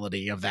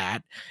possibility of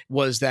that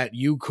was that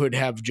you could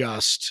have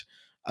just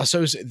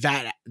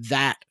associated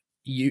that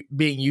you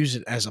being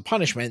used as a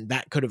punishment,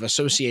 that could have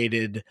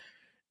associated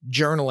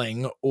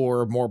journaling,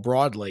 or more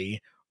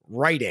broadly,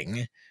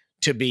 writing,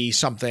 to be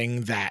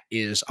something that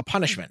is a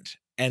punishment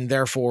and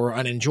therefore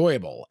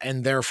unenjoyable,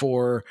 and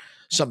therefore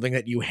something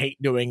that you hate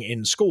doing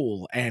in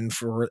school, and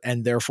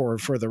therefore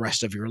for the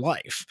rest of your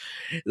life.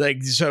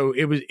 Like, so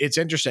it's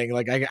interesting.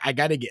 Like, I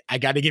gotta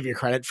give you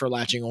credit for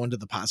latching on to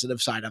the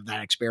positive side of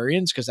that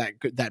experience, because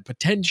that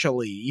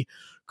potentially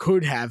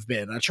could have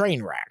been a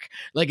train wreck.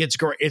 Like, it's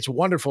great, it's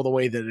wonderful the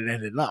way that it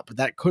ended up, but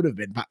that could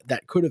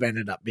have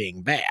ended up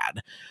being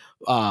bad.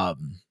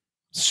 um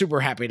Super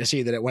happy to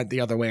see that it went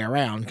the other way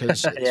around,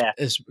 because Yeah.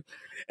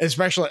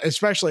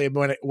 especially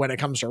when it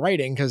comes to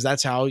writing, because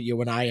that's how you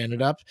and I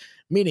ended up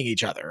meeting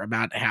each other,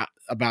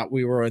 about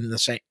we were in the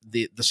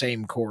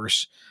same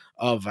course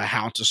of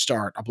how to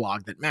start a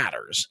blog that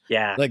matters.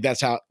 Yeah. Like,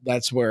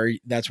 that's where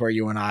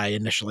you and I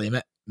initially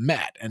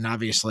met. And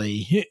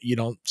obviously you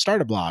don't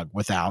start a blog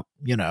without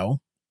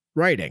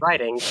writing.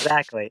 Writing,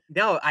 exactly.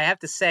 No, I have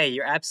to say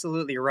you're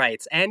absolutely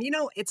right. And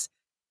it's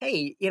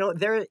hey,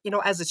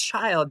 as a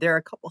child, there are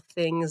a couple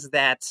things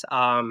that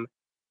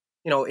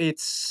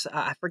it's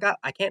I forgot,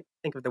 I can't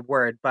think of the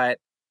word, but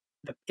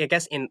I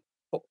guess in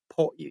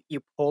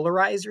you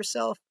polarize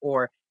yourself,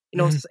 or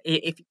Mhm.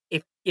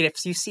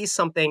 if you see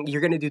something,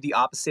 you're gonna do the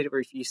opposite, or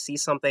if you see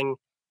something,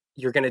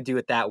 you're gonna do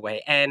it that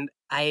way. And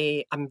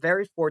I'm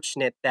very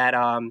fortunate that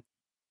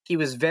he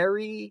was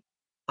very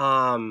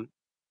um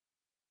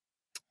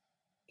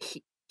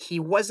he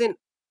wasn't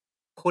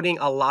putting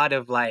a lot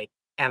of, like,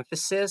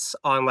 emphasis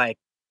on, like,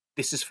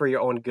 "This is for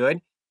your own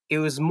good." It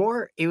was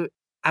more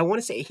I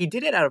wanna say he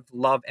did it out of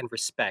love and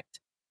respect,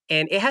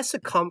 and it has to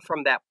come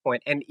from that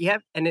point, and you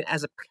have and then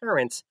as a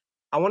parent,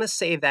 I wanna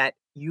say that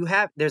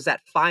there's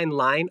that fine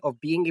line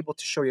of being able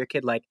to show your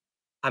kid, like,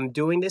 "I'm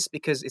doing this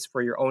because it's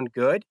for your own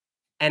good,"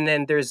 and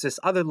then there's this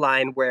other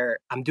line where,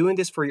 "I'm doing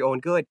this for your own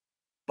good,"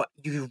 but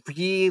you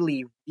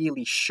really,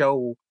 really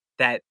show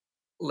that,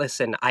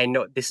 "Listen, I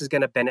know this is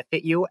gonna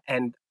benefit you,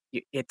 and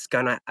it's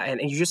gonna,"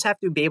 and you just have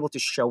to be able to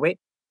show it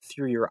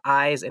through your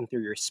eyes and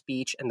through your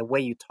speech and the way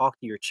you talk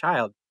to your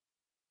child.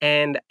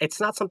 And it's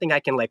not something I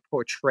can, like,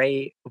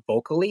 portray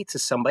vocally to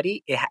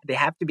somebody. They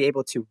have to be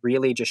able to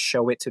really just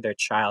show it to their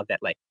child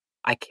that, like,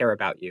 I care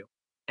about you.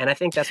 And I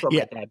think that's what my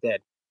Yeah. dad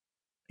did.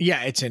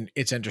 Yeah, it's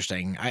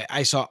interesting.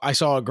 I saw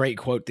a great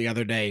quote the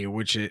other day,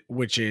 which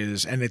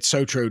is, and it's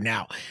so true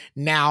now.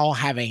 Now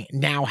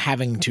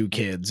having two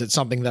kids, it's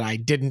something that I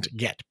didn't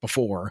get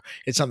before.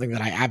 It's something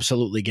that I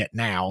absolutely get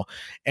now,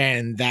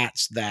 and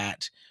that's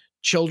that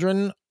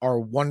children are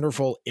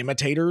wonderful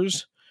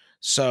imitators.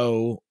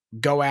 So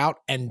go out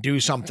and do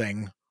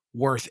something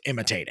worth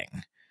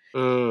imitating.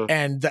 Mm,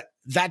 And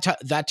that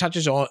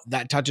touches on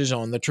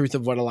the truth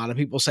of what a lot of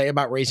people say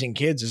about raising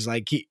kids, is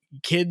like,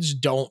 kids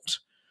don't,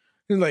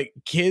 like,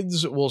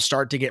 kids will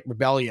start to get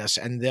rebellious,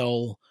 and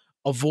they'll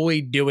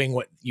avoid doing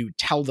what you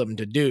tell them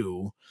to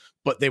do,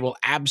 but they will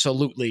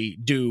absolutely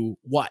do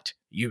what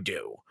you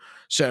do.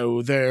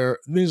 So they're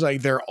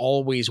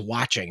always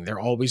watching, they're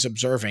always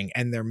observing,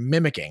 and they're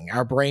mimicking.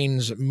 Our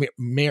brains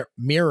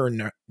mirror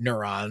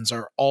neurons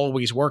are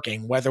always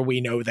working, whether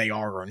we know they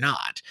are or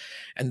not,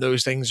 and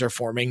those things are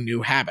forming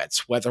new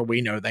habits, whether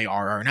we know they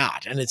are or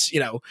not. And it's,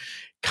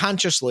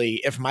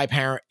 consciously, if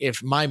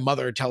my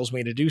mother tells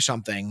me to do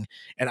something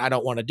and I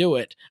don't want to do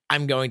it,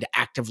 I'm going to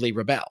actively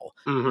rebel.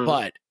 mhm,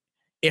 But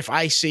if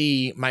I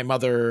see my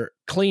mother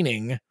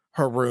cleaning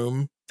her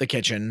room, the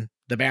kitchen,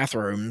 the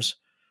bathrooms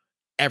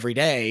every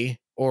day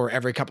or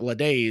every couple of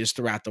days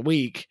throughout the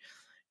week,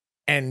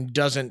 and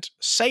doesn't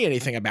say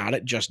anything about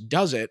it, just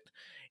does it,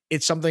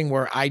 it's something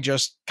where I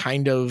just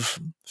kind of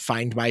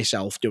find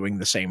myself doing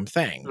the same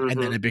thing,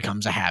 and then mhm, it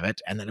becomes a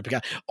habit, and then it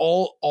becomes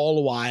all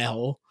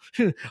while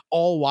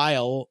all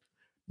while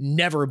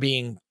never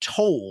being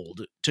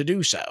told to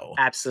do so.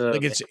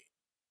 Like, absolutely.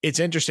 it's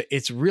interesting.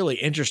 It's really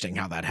interesting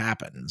how that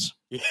happens.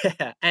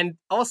 Yeah, and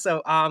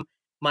also,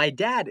 my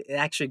dad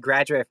actually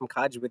graduated from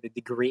college with a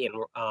degree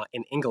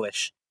in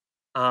English,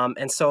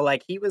 and so,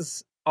 like, he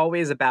was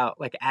always about,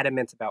 like,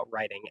 adamant about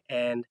writing.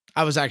 And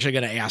I was actually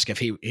going to ask if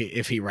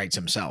he writes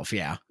himself.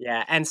 Yeah.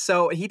 yeah, and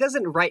so he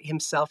doesn't write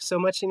himself so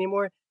much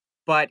anymore,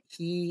 but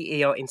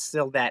he,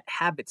 instilled that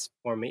habits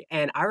for me.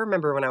 And I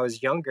remember when I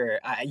was younger,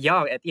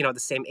 young at the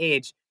same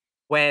age,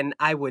 when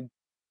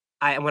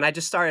when I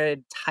just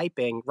started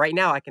typing. Right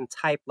now, I can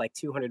type like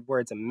 200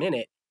 words a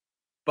minute,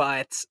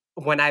 but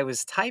when I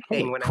was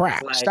typing, Holy when I was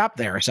crap! like, Stop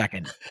there a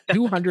second.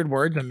 200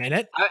 words a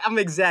minute. I'm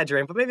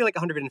exaggerating, but maybe like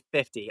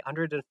 150,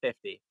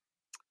 150.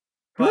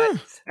 But Whew.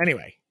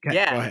 Anyway, go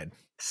yeah, ahead.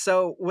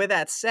 so with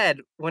that said,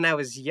 when I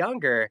was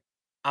younger,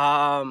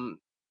 um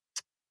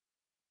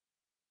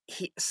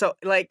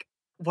like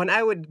when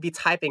I would be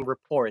typing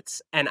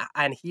reports and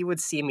he would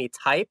see me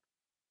type,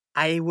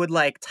 I would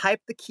like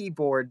type the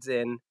keyboards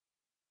in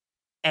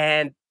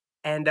and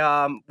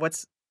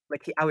what's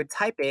like I would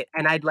type it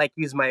and I'd like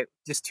use my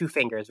just two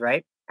fingers,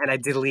 right? And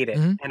I'd delete it.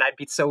 Mhm. And I'd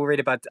be so worried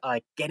about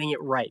like getting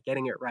it right.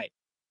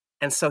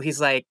 And so he's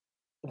like,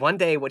 one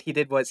day what he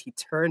did was he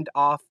turned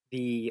off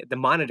the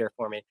monitor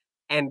for me.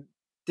 And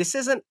this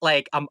isn't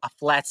like a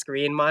flat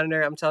screen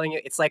monitor, I'm telling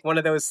you. It's like one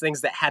of those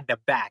things that had the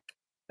back.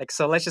 Like,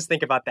 so let's just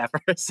think about that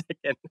for a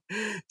second.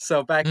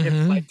 So back in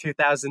like Mhm.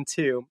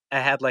 2002, I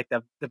had like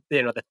the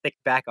thick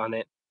back on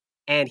it.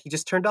 And he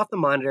just turned off the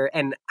monitor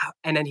and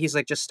then he's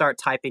like, just start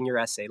typing your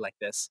essay like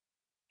this.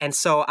 And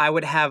so I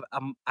would have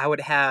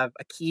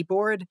a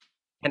keyboard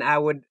and I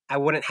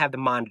wouldn't have the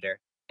monitor.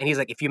 And he's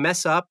like, "If you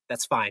mess up,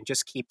 that's fine.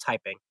 Just keep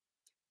typing."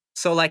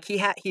 So, like,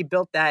 he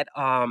built that,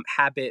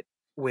 habit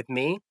with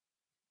me,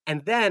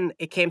 and then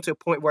it came to a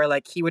point where,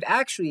 like, he would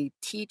actually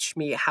teach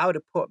me how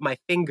to put my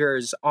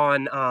fingers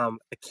on,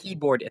 the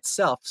keyboard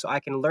itself so I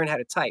can learn how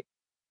to type.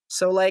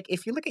 So, like,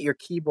 if you look at your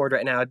keyboard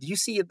right now, do you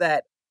see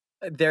that,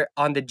 there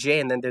on the J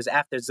and then there's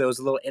those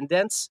little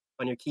indents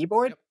on your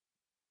keyboard? Yep.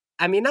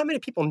 I mean, not many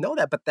people know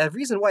that, but the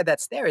reason why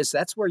that's there is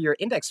that's where your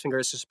index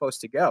fingers are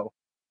supposed to go.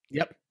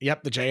 Yep.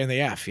 Yep. The J and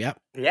the F. Yep.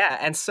 Yeah,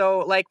 and so,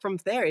 like, from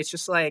there, it's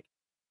just like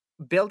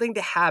building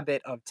the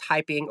habit of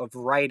typing, of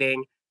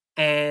writing,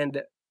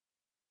 and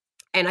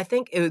I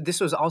think this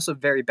was also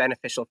very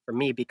beneficial for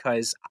me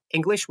because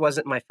English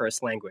wasn't my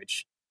first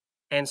language,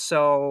 and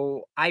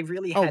so I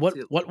really Oh, had what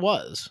to. what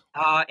was?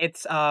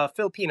 It's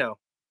Filipino,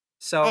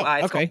 so Oh,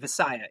 it's called okay.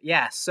 Visaya.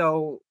 Yeah,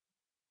 so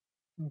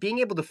being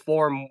able to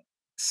form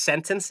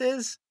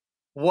sentences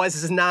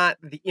was not,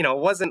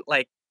 wasn't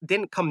like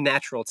didn't come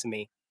natural to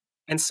me,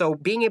 and so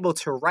being able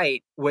to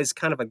write was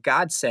kind of a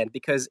godsend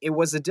because it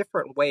was a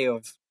different way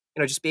of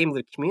just being able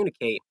to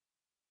communicate.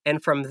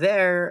 And from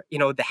there,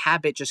 the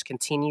habit just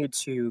continued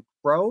to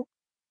grow.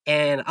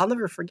 And I'll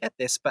never forget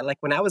this, but like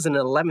when I was in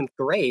 11th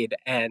grade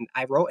and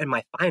I wrote in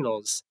my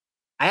finals,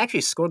 I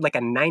actually scored like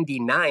a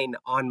 99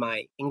 on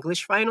my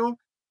English final.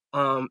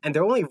 And the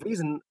only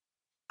reason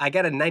I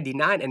got a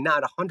 99 and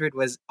not a 100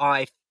 was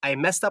I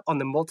messed up on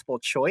the multiple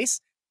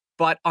choice,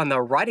 but on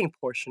the writing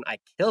portion, I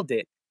killed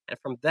it. And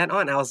from then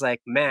on, I was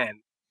like,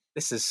 man,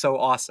 this is so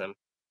awesome.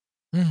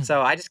 Mhm.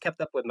 So I just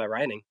kept up with my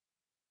writing.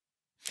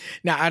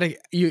 Now,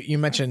 you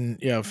mentioned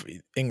if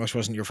English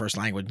wasn't your first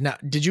language. Now,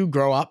 did you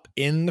grow up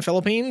in the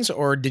Philippines,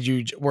 or did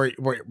you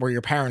were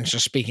your parents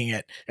just speaking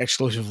it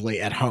exclusively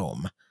at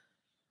home?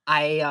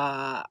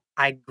 I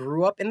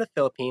grew up in the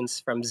Philippines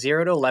from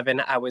 0 to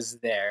 11, I was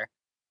there,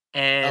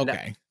 and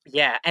Okay.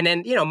 yeah, and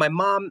then, my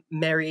mom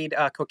married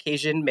a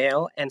Caucasian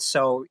male, and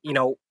so,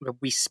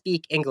 we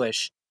speak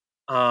English,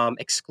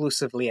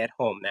 exclusively at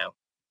home now.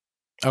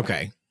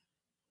 Okay.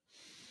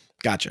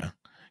 Gotcha.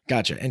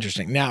 Gotcha.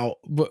 Interesting. Now,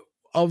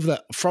 of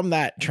the from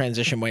that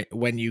transition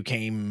when you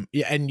came,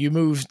 yeah, and you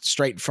moved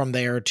straight from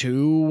there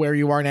to where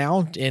you are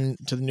now in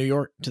to the New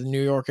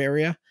York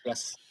area.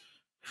 Yes.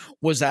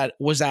 Was that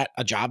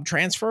a job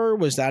transfer?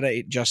 Was that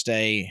a just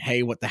a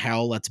hey, what the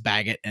hell, let's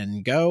bag it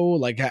and go?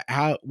 Like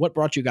how what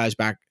brought you guys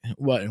back?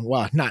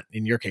 Well, not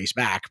in your case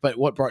back, but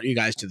what brought you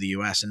guys to the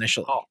US Oh,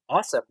 initially?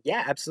 awesome.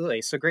 Yeah,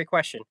 absolutely. So great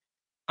question.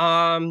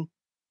 Um,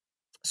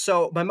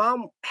 so my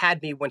mom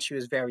had me when she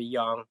was very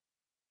young,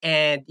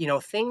 and,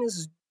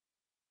 things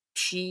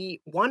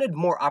she wanted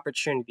more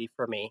opportunity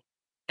for me.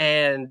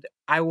 And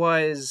I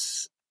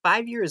was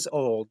 5 years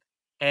old.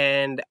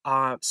 And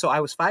so I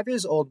was 5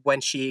 years old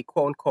when she,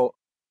 quote unquote,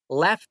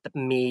 left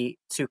me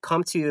to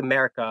come to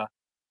America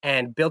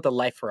and build a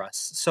life for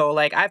us. So,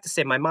 like, I have to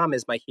say, my mom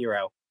is my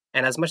hero.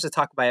 And as much as I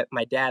talk about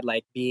my dad,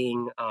 like,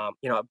 being,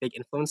 a big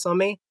influence on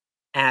me,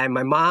 and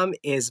my mom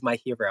is my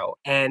hero.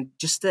 And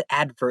just the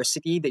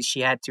adversity that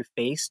she had to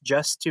face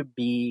just to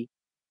be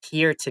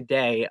here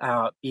today,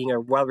 being a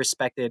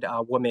well-respected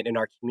woman in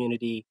our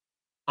community,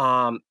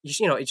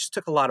 it just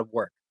took a lot of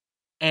work.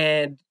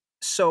 And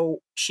so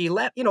she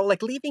left,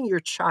 like leaving your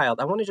child.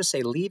 I want to just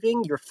say,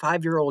 leaving your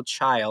 5-year-old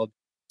child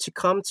to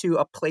come to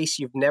a place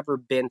you've never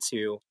been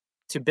to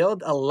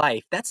build a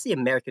life. That's the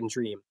American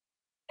dream.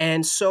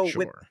 And so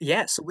Sure.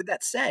 so with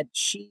that said,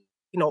 she,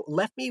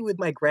 left me with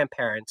my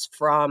grandparents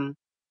from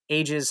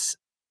ages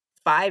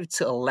 5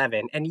 to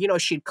 11,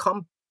 and she'd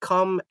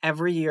come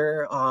every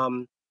year.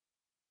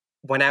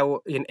 When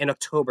in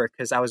October,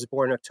 because I was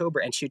born in October,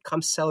 and she'd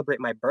come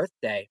celebrate my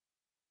birthday.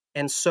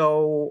 And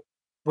so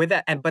with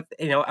that, and but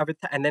every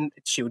time, and then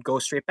she would go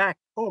straight back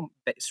home,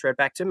 straight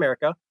back to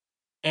America,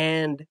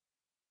 and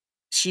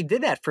she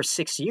did that for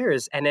 6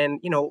 years. And then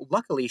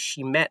luckily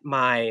she met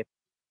my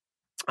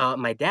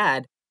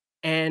dad,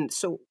 and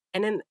so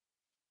and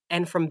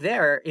from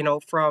there,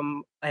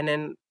 from and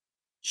then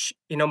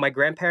my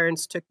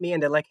grandparents took me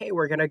and they're like, "Hey,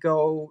 we're gonna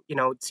go,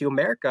 to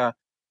America,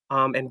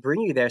 and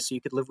bring you there so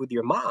you could live with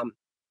your mom."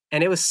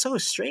 And it was so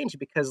strange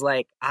because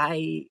like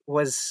I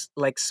was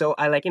like so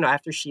I like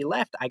after she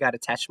left, I got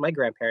attached to my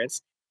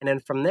grandparents, and then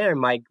from there,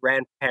 my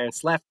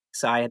grandparents left,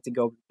 so I had to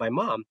go with my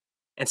mom,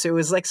 and so it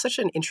was like such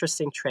an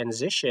interesting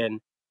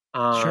transition.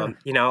 Sure.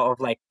 of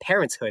like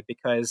parenthood,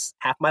 because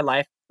half my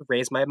life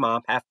raised my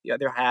mom, half the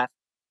other half,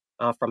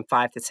 from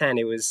 5 to 10,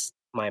 it was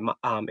my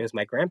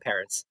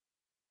grandparents.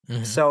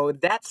 Hmm. So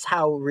that's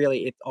how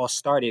really it all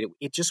started.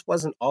 It just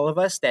wasn't all of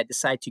us that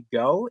decided to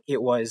go.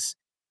 It was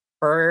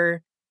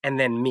her and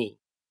then me.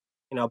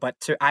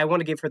 But I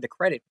want to give her the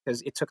credit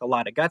because it took a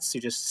lot of guts to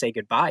just say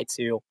goodbye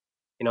to,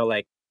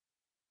 like,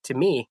 to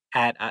me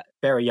at a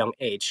very young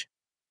age.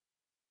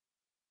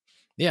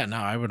 Yeah, no,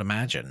 I would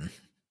imagine.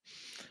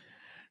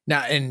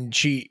 Now, and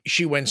she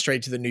went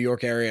straight to the New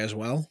York area as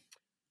well.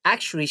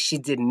 Actually, she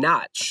did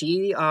not.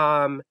 She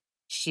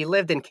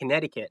lived in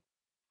Connecticut.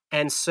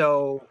 And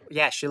so,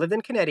 yeah, she lived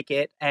in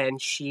Connecticut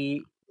and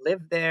she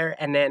lived there.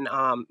 And then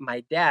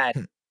my dad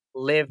Hmm.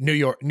 lived, New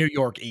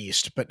York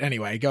East. But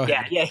anyway, go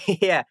yeah, ahead. yeah,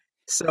 yeah.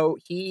 So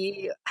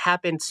he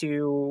happened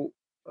to,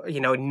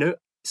 know,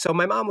 so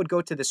my mom would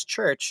go to this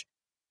church.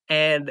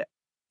 And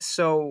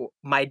so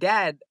my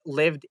dad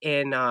lived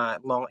in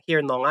here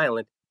in Long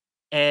Island.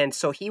 And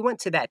so he went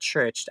to that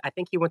church. I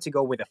think he went to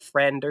go with a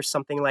friend or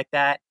something like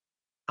that.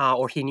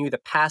 Or he knew the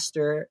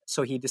pastor.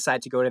 So he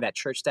decided to go to that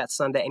church that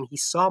Sunday and he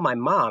saw my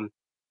mom.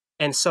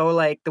 And so,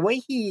 like, the way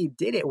he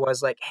did it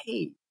was like,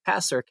 "Hey,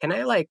 pastor, can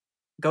I, like,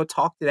 go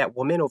talk to that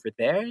woman over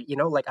there?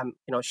 Like, I'm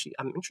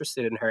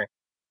interested in her."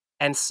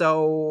 And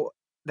so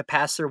the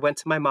pastor went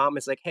to my mom,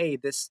 is like, "Hey,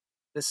 this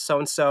so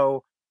and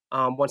so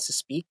wants to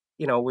speak.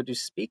 Would you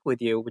speak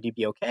with you? Would you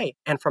be okay?"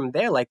 And from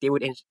there, like, they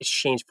would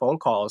exchange phone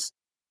calls.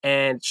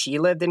 And she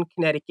lived in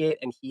Connecticut,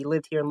 and he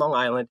lived here in Long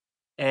Island.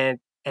 And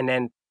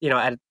then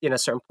at a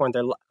certain point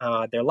in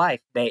their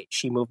life,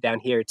 she moved down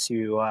here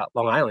to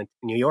Long Island,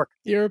 New York.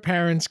 Your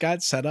parents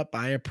got set up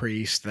by a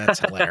priest. That's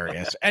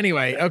hilarious.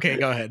 Anyway, okay,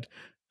 go ahead.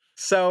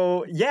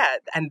 So yeah,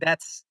 and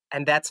that's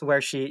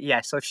where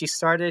so she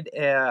started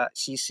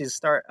she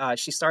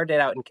started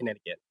out in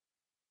Connecticut.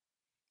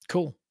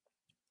 Cool.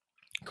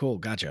 Cool,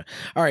 gotcha.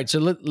 All right, so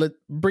let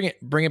bring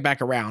it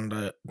back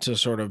around to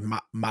sort of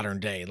modern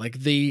day. Like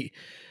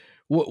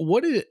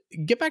what did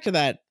get back to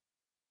that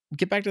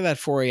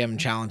 4 a.m.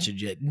 challenge.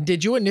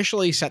 Did you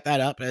initially set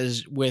that up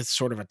as with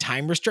sort of a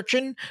time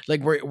restriction?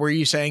 Like, were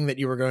you saying that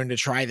you were going to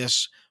try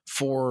this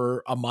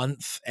for a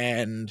month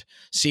and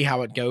see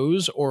how it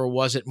goes, or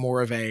was it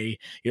more of a,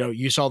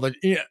 you saw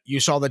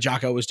the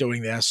Jocko was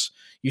doing this,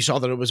 you saw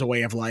that it was a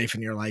way of life,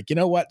 and you're like, you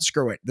know what,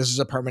 screw it, this is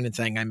a permanent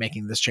thing, I'm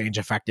making this change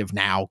effective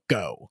now,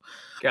 go.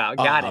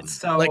 Got it.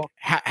 Like, So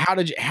how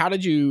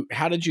did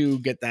you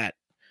get that?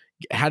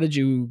 How did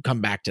you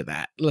come back to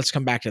that? Let's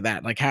come back to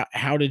that. Like,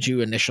 how did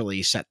you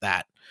initially set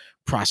that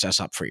process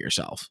up for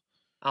yourself?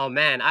 oh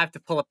man, I have to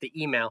pull up the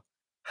email.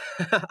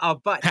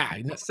 But Ha,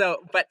 no,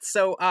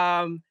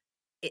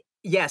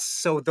 yes,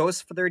 so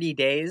those 30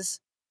 days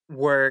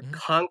were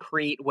mhm,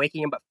 concrete,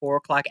 waking up at 4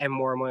 o'clock and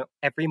more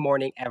every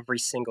morning, every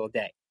single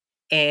day.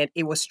 And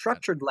it was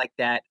structured like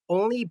that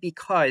only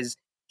because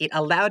it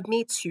allowed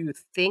me to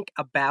think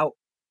about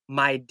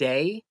my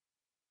day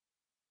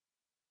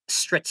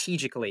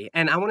strategically.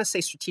 And I want to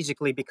say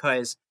strategically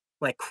because,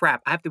 like,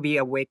 crap, I have to be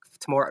awake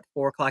tomorrow at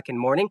 4 o'clock in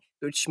the morning,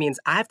 which means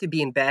I have to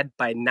be in bed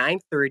by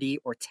 9:30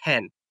 or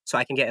 10 so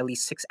I can get at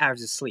least 6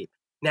 hours of sleep.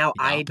 Now,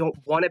 I yep, don't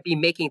want to be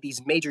making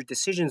these major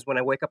decisions when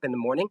I wake up in the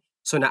morning.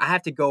 So now I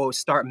have to go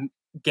start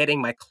getting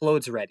my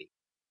clothes ready.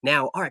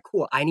 Now, all right,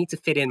 cool. I need to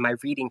fit in my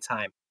reading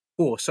time.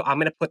 Cool. So I'm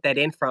going to put that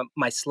in from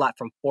my slot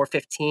from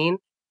 4:15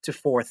 to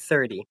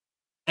 4:30.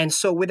 And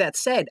so with that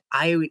said,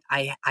 I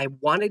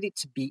wanted it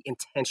to be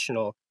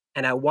intentional,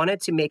 and I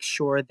wanted to make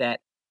sure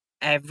that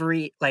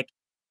everything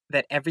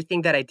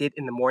that I did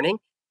in the morning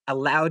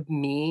allowed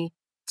me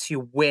to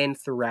win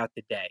throughout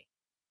the day.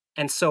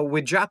 And so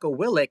with Jocko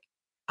Willick,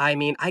 I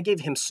mean, I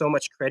give him so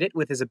much credit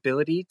with his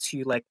ability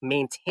to, like,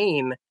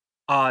 maintain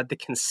the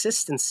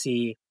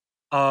consistency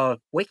of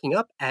waking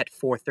up at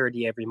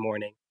 4:30 every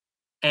morning.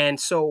 And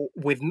so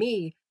with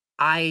me,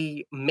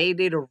 I made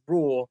it a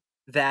rule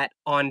that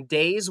on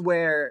days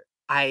where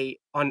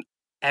on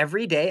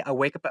every day, I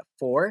wake up at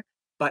 4,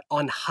 but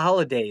on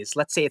holidays,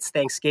 let's say it's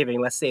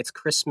Thanksgiving, let's say it's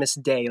Christmas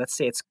Day, let's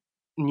say it's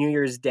New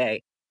Year's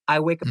Day, I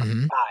wake up at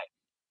hmm 5.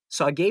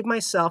 So I gave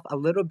myself a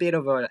little bit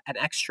of an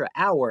extra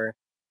hour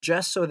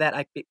just so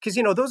that because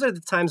those are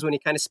the times when you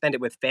kind of spend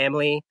it with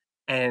family,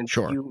 and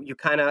sure, you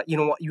kind of you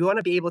want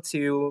to be able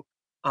to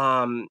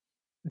um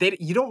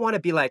you don't want to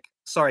be like,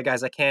 sorry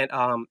guys, I can't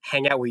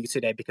hang out with you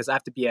today because I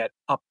have to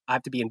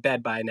be in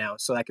bed by now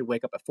so I could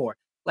wake up at 4.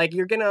 Like,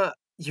 you're gonna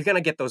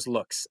get those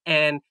looks.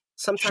 And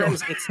sure,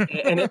 sometimes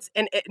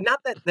not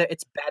that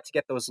it's bad to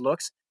get those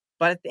looks,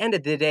 but at the end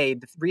of the day,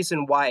 the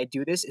reason why I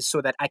do this is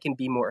so that I can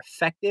be more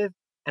effective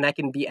and I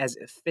can be as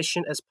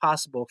efficient as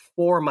possible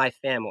for my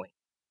family.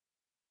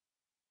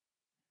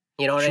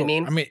 You know what I sure.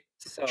 mean? I mean,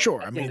 So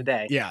sure. at I the end of mean, the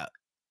day. yeah,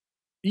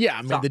 yeah.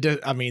 I mean, So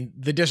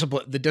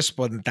the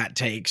discipline that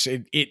takes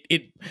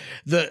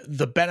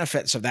the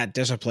benefits of that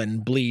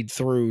discipline bleed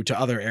through to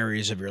other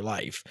areas of your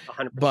life,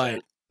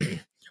 but 100%.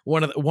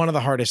 one of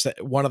the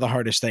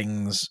hardest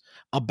things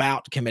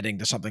about committing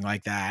to something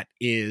like that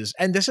is,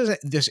 and this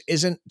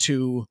isn't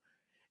to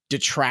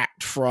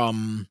detract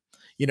from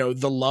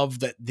the love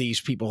that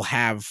these people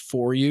have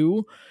for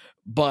you.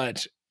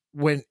 But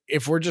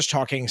if we're just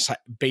talking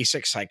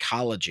basic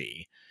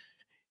psychology,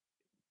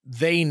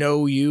 they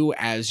know you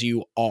as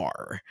you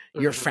are.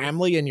 Your Mm-hmm.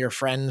 family and your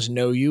friends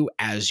know you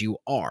as you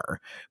are.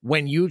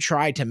 When you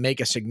try to make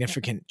a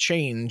significant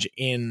change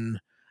in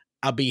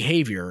a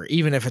behavior,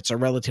 even if it's a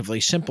relatively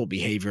simple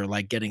behavior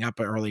like getting up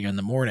early in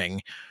the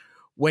morning,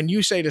 when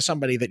you say to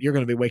somebody that you're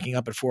going to be waking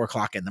up at 4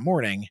 o'clock in the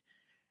morning,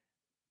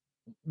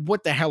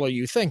 what the hell are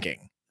you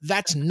thinking?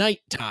 That's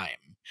nighttime.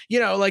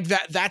 Like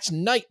that's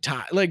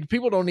nighttime. Like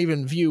people don't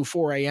even view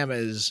 4 a.m.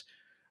 as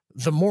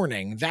the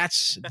morning.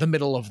 That's the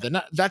middle of the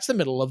night. That's the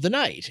middle of the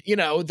night.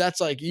 That's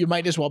like, you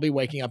might as well be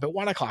waking up at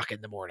 1 o'clock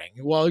in the morning.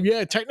 Well,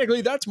 yeah,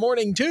 technically that's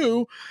morning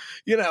too.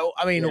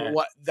 I mean,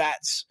 Yeah.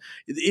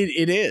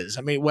 it is.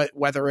 I mean,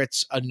 whether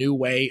it's a new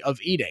way of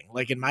eating,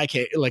 like in my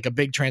case, like a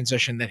big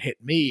transition that hit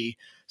me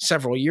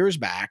several years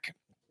back,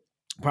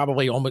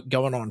 probably almost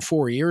going on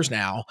 4 years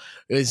now,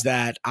 is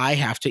that I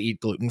have to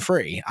eat gluten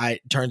free.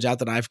 Turns out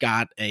that I've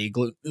got a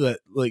gluten,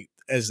 like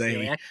as they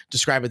Celiac?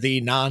 describe it,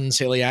 the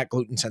non-celiac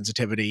gluten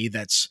sensitivity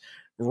that's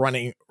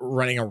running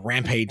a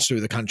rampage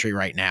through the country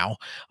right now.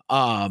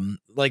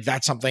 Like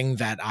that's something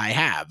that I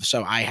have,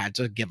 so I had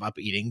to give up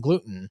eating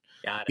gluten.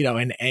 Got it.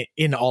 And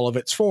in all of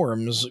its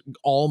forms,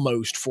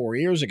 almost 4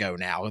 years ago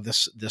now.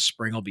 This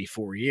spring will be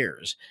 4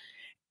 years.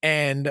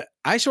 And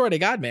I swear to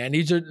God, man,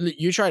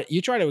 you try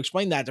to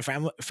explain that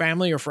to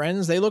family or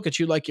friends, they look at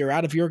you like you're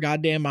out of your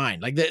goddamn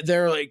mind. Like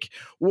they're like,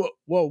 whoa,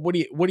 what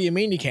do you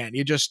mean you can't?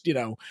 You just,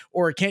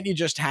 or can't you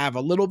just have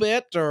a little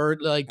bit, or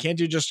like, can't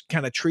you just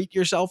kind of treat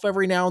yourself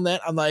every now and then?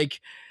 I'm like,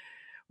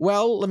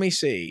 well, let me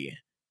see.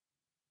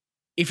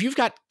 If you've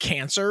got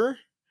cancer,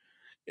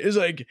 if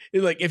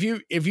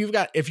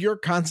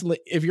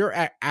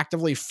you're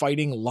actively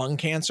fighting lung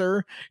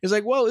cancer, it's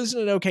like, well,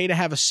 isn't it okay to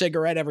have a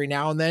cigarette every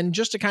now and then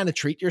just to kind of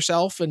treat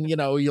yourself, and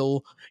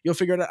you'll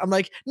figure it out. I'm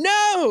like,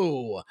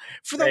 no,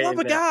 for the love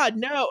of Amen. God,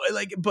 no.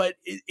 Like, but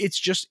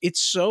it's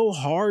so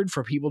hard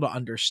for people to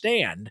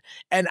understand.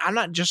 And I'm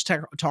not just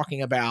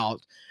talking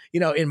about,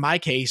 in my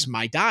case,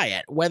 my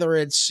diet, whether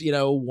it's,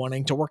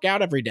 wanting to work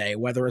out every day,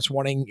 whether it's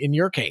in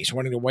your case,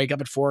 wanting to wake up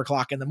at 4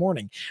 o'clock in the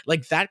morning.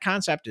 Like that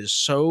concept is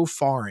so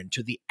foreign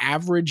to the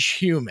average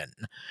human.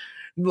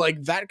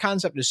 Like that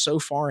concept is so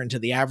foreign to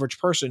the average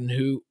person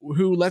who,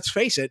 let's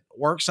face it,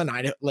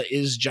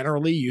 is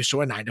generally used to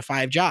a 9 to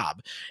 5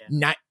 job. Yeah.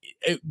 Not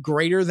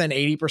greater than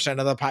 80%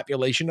 of the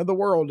population of the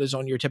world is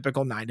on your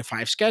typical 9 to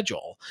 5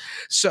 schedule.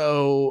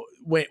 So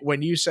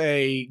when you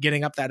say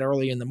getting up that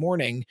early in the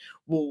morning,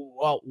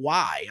 well,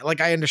 why? Like,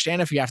 I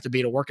understand if you have to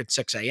be to work at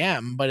 6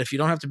 a.m., but if you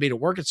don't have to be to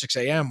work at 6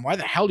 a.m., why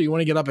the hell do you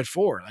want to get up at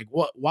 4? Like,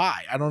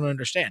 why? I don't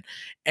understand.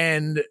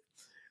 And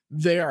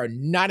they are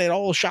not at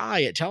all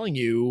shy at telling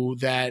you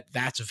that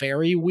that's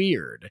very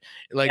weird.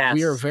 Like Yes.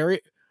 we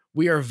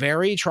are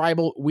very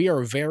tribal. We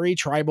are very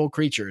tribal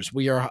creatures.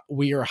 We are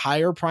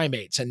higher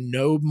primates and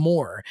no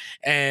more.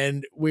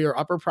 And we are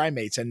upper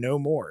primates and no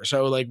more.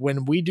 So like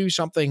when we do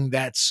something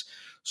that's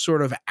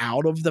sort of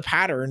out of the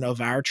pattern of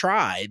our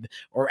tribe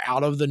or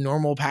out of the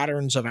normal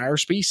patterns of our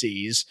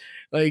species,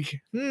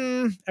 like,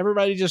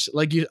 everybody just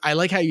like you. I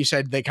like how you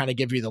said they kind of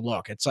give you the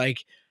look. It's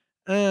like,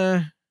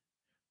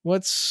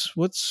 what's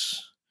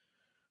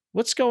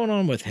going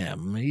on with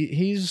him?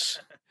 He's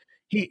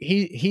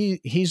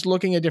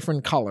looking a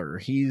different color.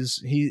 He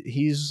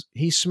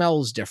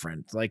smells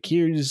different. Like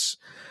here's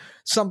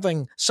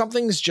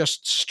something's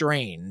just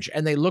strange,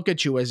 and they look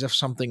at you as if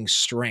something's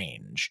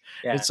strange.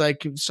 Yeah. It's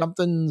like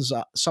something's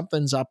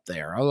up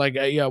there. Like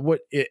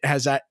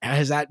has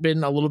that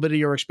been a little bit of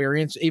your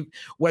experience,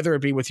 whether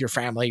it be with your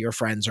family, your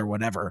friends, or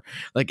whatever,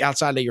 like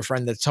outside of your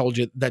friend that told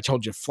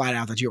you flat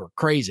out that you were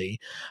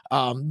crazy.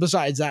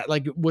 Besides that,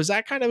 like, was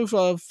that kind of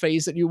a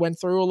phase that you went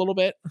through a little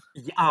bit?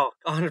 Yeah, oh,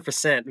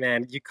 100%,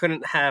 man. You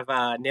couldn't have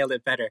nailed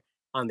it better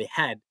on the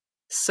head.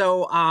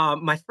 So,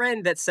 my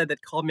friend that said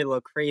that called me a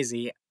little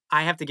crazy,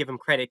 I have to give him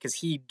credit because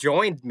he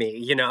joined me,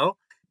 you know?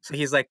 So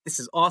he's like, this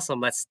is awesome,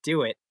 let's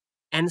do it.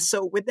 And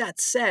so, with that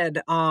said,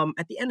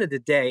 at the end of the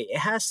day, it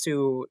has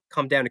to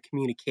come down to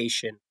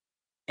communication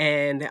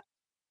and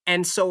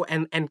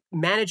and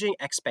managing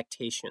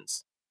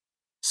expectations.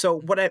 So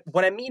what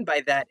I mean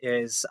by that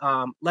is,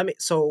 let me.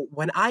 So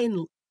when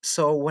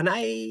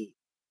I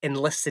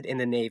enlisted in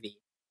the Navy,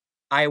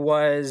 I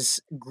was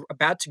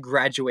about to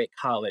graduate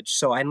college.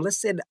 So I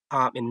enlisted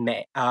in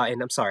May.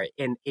 I'm sorry,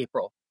 in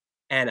April,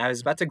 and I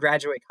was about to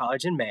graduate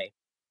college in May.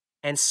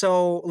 And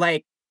so,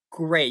 like,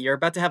 great, you're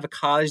about to have a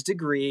college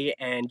degree,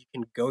 and you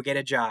can go get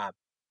a job,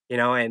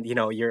 and you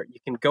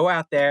can go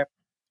out there.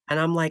 And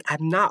I'm like,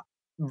 I'm not,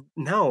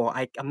 no,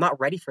 I'm not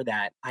ready for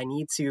that. I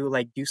need to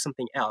like do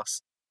something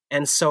else.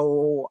 And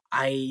so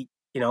the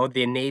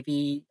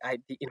Navy,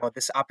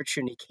 this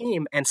opportunity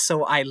came, and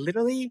so I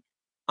literally,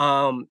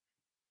 um,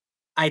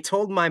 I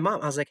told my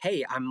mom, I was like,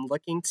 "Hey, I'm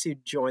looking to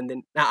join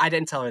the." Now, I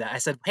didn't tell her that. I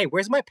said, "Hey,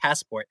 where's my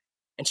passport?"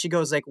 And she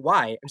goes like,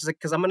 "Why?" And she's like,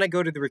 "Because I'm gonna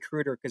go to the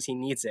recruiter because he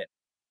needs it."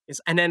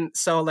 And then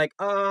so like,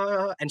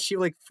 and she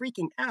like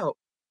freaking out.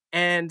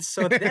 And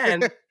so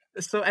then,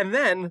 so and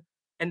then,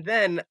 And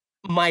then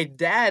my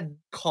dad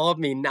called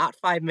me not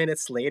 5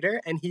 minutes later,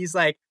 and he's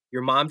like,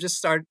 "Your mom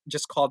just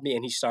called me,"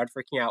 and he started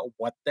freaking out.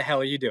 What the hell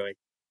are you doing?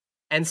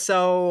 And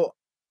so,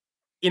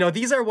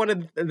 these are one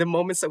of the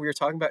moments that we were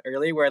talking about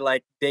earlier, where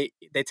like they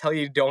tell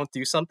you don't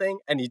do something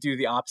and you do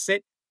the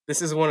opposite.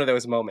 This is one of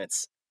those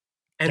moments.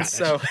 And Got it.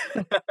 so,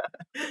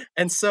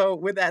 and so,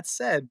 with that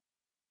said,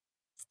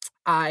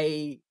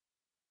 I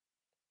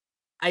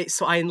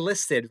I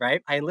enlisted,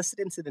 right? I enlisted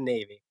into the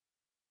Navy,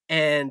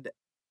 and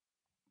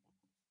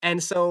and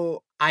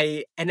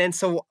then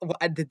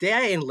the day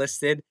I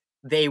enlisted,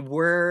 they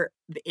went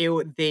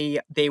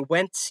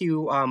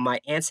to my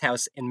aunt's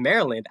house in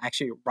Maryland,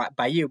 actually right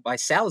by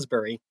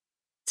Salisbury,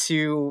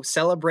 to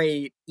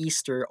celebrate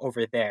Easter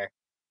over there.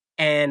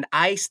 And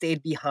I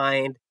stayed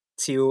behind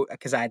to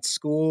because I had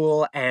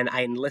school and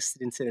I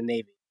enlisted into the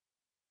Navy.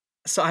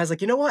 So I was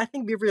like, you know what? I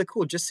think it'd be really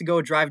cool just to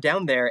go drive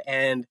down there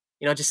and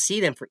just see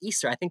them for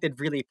Easter. I think they'd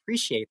really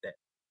appreciate it.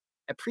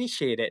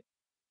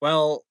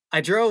 Well, I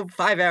drove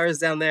 5 hours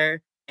down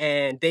there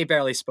and they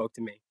barely spoke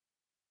to me.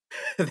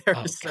 They were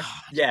Oh so, God.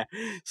 yeah.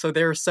 So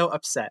they were so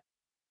upset.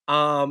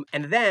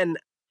 And then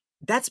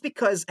that's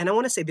because, and I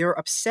want to say they were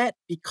upset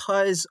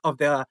because of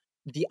the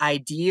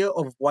idea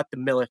of what the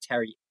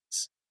military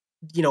is.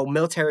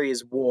 Military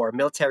is war,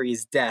 military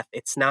is death.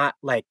 It's not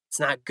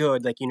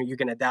good. Like, you're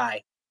gonna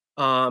die.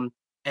 Um,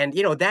 and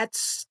that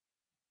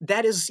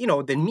is,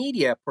 the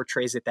media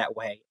portrays it that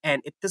way,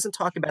 and it doesn't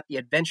talk about the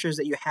adventures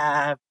that you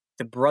have,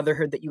 the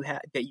brotherhood that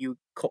you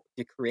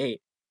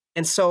create.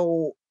 And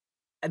so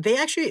they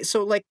actually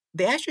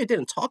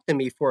didn't talk to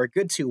me for a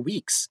good 2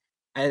 weeks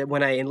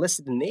when I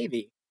enlisted in the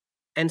Navy.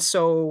 And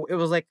so it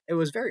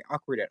was very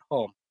awkward at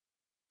home.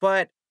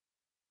 But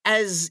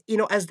as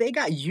they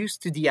got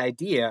used to the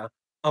idea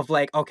of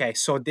like, okay,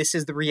 so this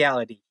is the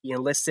reality. He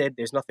enlisted,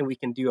 there's nothing we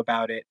can do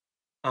about it.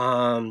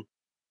 Um,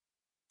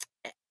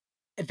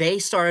 they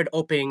started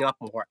opening up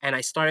more, and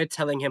I started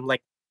telling him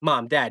like,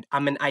 "Mom, Dad,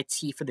 I'm in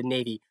IT for the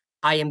Navy.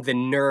 I am the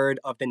nerd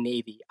of the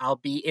Navy. I'll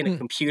be in a Hmm.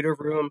 computer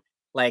room,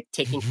 like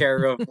taking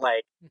care of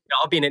like,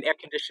 I'll be in an air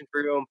conditioned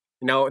room,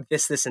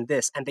 this, and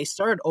this." And they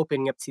started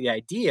opening up to the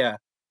idea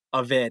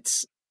of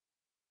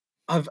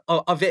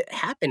of it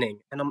happening,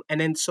 and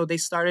then so they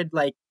started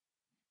like,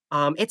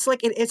 it's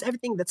like it's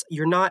everything that's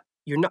you're not.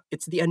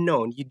 It's the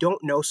unknown. You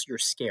don't know, so you're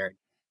scared.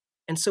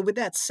 And so with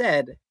that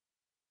said,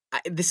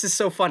 this is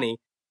so funny.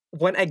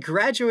 When I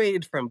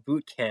graduated from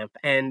boot camp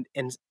and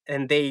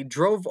they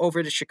drove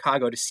over to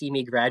Chicago to see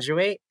me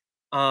graduate,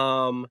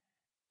 um,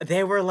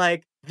 they were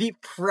like the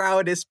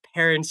proudest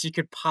parents you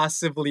could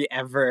possibly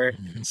ever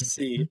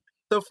see.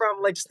 So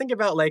from like just think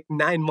about like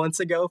 9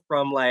 months ago,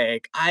 from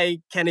like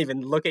I can't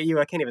even look at you,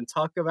 I can't even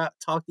talk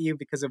to you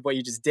because of what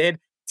you just did,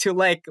 to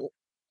like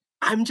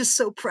I'm just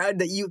so proud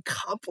that you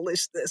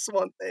accomplished this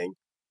one thing.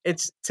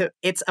 It's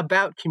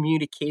about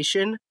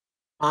communication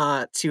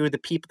to the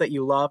people that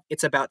you love.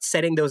 It's about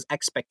setting those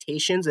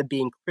expectations and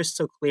being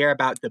crystal clear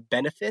about the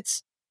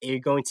benefits that you're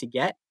going to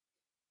get.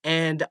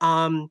 And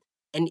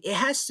it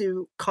has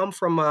to come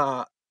from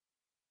a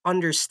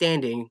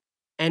understanding,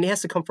 and it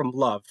has to come from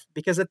love,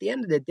 because at the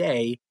end of the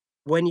day,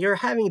 when you're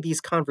having these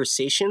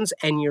conversations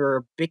and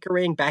you're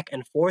bickering back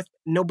and forth,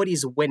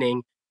 nobody's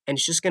winning, and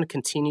it's just going to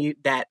continue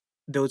that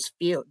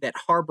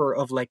harbor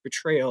of like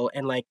betrayal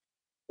and like,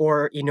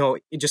 or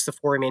just the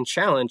 4-man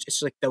challenge.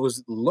 It's like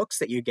those looks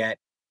that you get,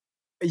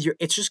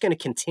 it's just going to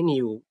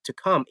continue to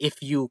come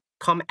if you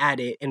come at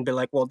it and be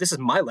like, well, this is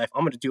my life,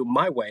 I'm going to do it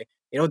my way.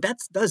 That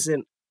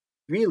doesn't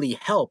really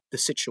help the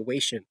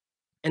situation.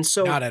 And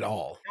so Not at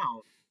all.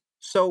 now,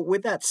 so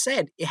with that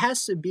said, it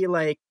has to be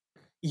like,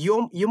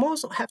 you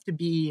also have to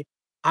be,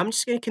 I'm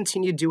just going to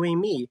continue doing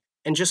me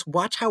and just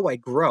watch how I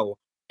grow.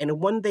 And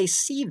when they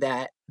see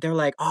that, they're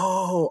like,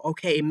 oh,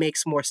 okay, it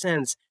makes more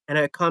sense. And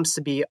it comes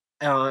to be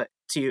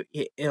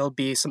it'll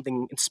be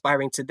something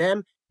inspiring to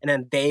them, and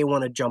then they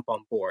want to jump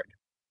on board.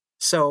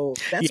 So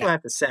that's Yeah. what I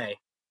have to say.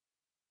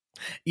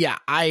 Yeah,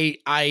 I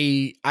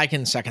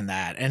can second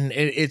that, and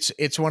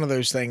it's one of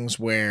those things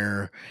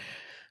where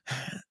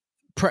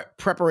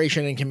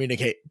preparation and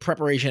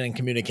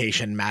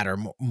communication matter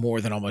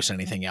more than almost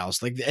anything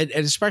else. Like, and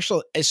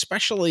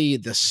especially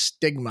the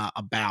stigma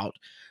about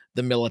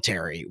the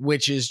military,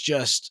 which is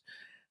just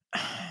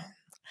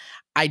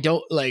I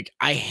don't like.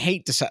 I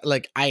hate to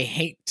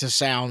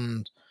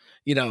sound,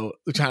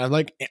 kind of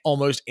like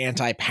almost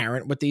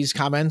anti-parent with these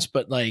comments,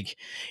 but like,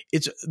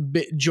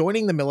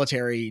 joining the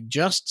military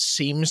just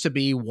seems to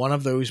be one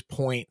of those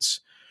points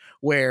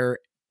where,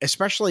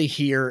 especially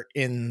here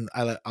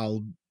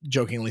I'll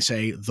jokingly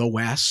say the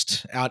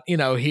West, out,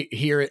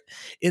 here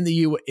in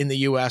the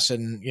U.S.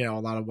 and a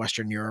lot of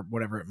Western Europe,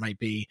 whatever it might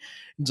be,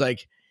 it's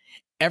like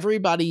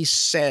everybody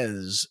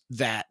says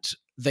that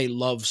they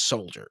love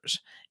soldiers.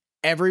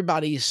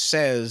 Everybody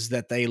says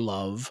that they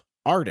love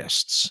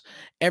artists.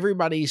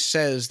 Everybody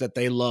says that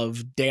they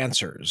love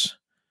dancers.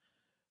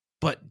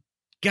 But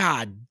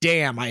god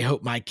damn, I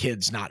hope my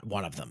kid's not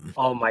one of them.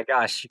 Oh my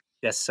gosh,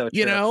 that's so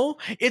true.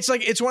 It's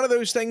like, it's one of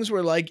those things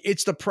where like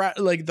it's the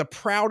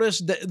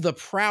proudest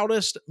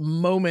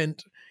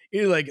moment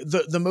like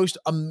the most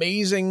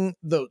amazing,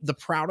 the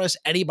proudest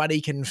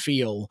anybody can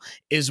feel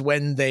is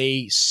when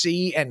they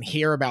see and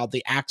hear about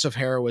the acts of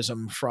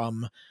heroism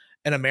from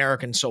an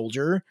American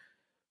soldier.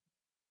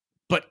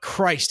 But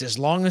Christ, as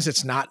long as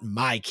it's not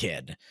my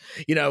kid,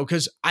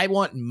 because I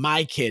want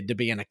my kid to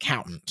be an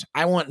accountant.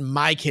 I want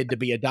my kid to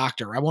be a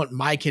doctor. I want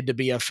my kid to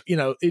be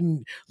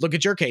look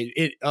at your case,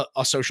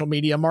 a social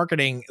media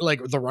marketing,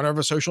 like the runner of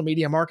a social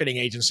media marketing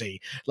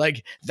agency.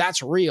 Like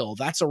that's real.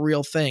 That's a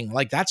real thing.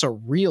 Like that's a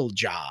real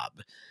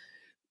job.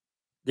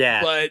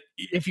 Yeah. But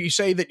if you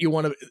say that you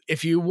want to,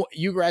 if you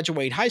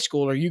graduate high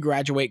school or you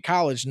graduate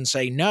college and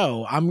say,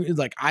 no,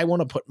 I want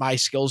to put my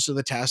skills to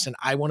the test and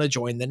I want to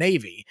join the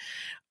Navy.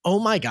 Oh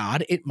my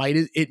God, it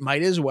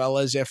might as well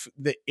as if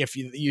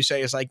you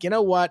say it's like, you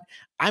know what,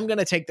 I'm going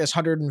to take this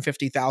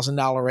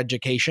 $150,000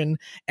 education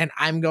and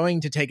I'm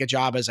going to take a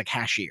job as a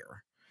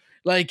cashier.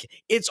 Like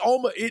it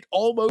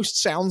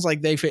almost sounds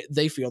like they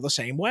feel the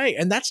same way,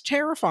 and that's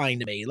terrifying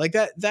to me. Like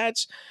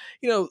that's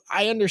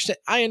I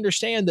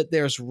understand that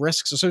there's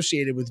risks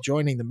associated with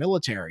joining the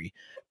military,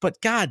 but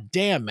god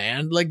damn,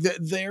 man, like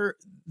the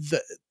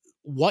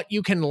what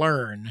you can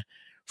learn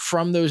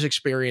from those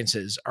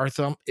experiences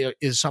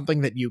is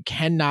something that you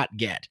cannot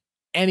get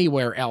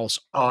anywhere else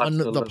Oh, on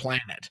the absolutely.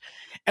 planet.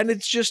 And it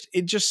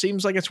just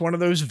seems like it's one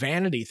of those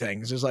vanity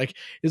things. It's like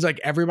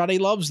everybody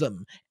loves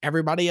them,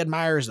 everybody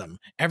admires them,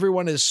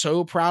 everyone is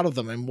so proud of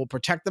them and will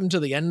protect them to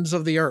the ends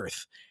of the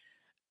earth.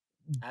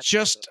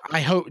 Absolutely.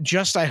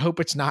 I hope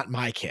it's not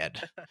my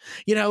kid.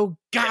 God,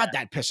 Yeah.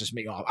 that pisses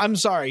me off. I'm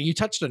sorry, you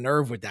touched a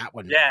nerve with that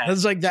one. Yeah.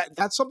 It's like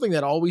that's something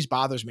that always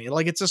bothers me.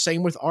 Like it's the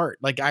same with art.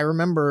 Like I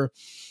remember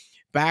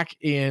back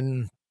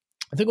in,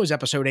 I think it was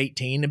episode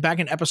 18. And back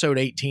in episode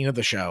 18 of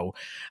the show,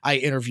 I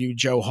interviewed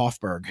Joe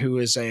Hoffberg, who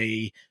is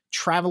a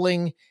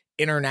traveling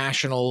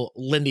international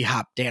Lindy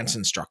Hop dance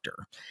instructor.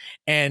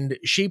 And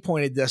she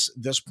pointed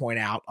this point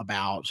out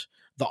about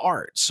the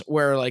arts,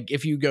 where like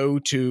if you go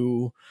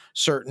to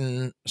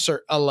certain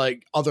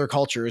like other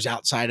cultures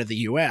outside of the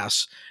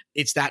US,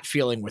 it's that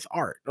feeling with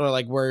art. Or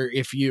like where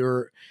if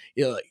you're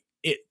like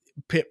it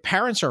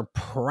parents are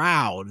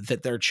proud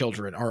that their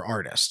children are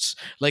artists.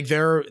 Like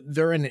they're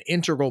an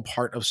integral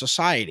part of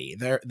society.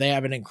 They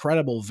have an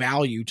incredible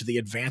value to the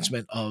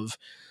advancement of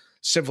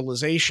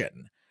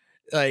civilization.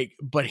 Like,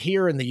 but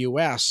here in the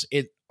US,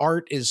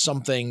 art is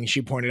something,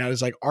 she pointed out,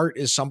 is like art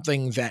is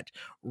something that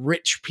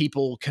rich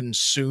people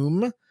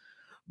consume,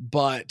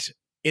 but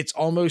it's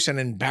almost an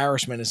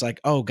embarrassment. It's like,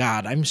 oh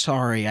God, I'm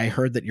sorry, I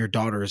heard that your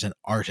daughter is an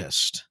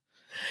artist.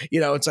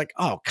 It's like,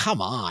 oh,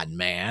 come on,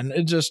 man.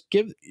 And just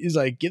give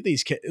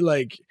these kids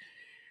like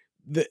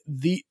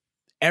the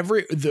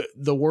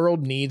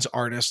world needs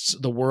artists,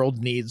 the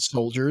world needs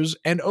soldiers.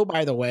 And oh,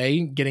 by the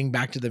way, getting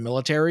back to the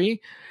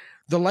military,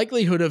 the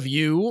likelihood of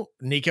you,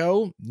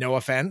 Nikko, no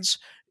offense,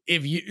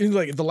 if you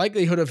like the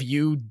likelihood of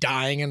you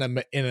dying in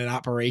an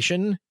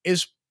operation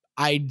is,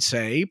 I'd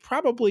say,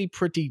 probably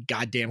pretty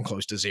goddamn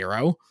close to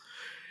zero.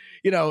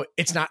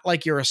 It's not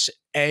like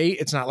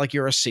it's not like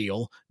you're a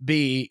SEAL.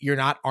 B, you're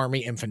not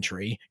Army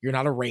infantry. You're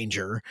not a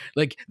Ranger.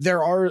 Like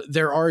there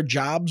are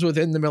jobs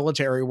within the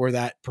military where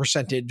that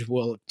percentage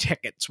will tick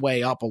its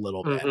way up a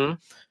little bit. Mm-hmm.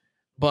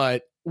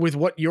 But with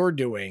what you're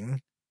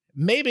doing,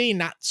 maybe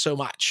not so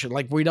much.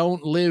 Like we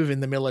don't live in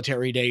the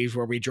military days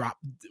where we drop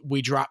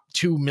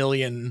 2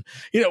 million,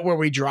 where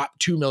we drop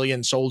 2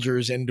 million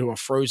soldiers into a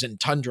frozen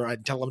tundra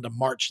and tell them to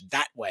march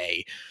that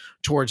way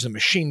towards the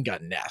machine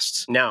gun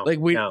nests. No, Like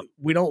no.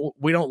 we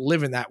don't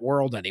live in that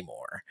world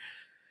anymore.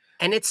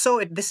 And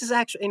this is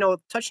actually,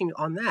 touching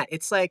on that.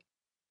 It's like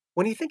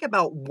when you think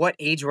about what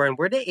age we're in,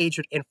 we're the age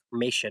of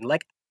information.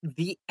 Like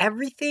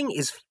everything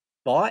is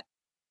fought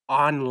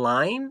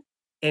online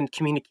and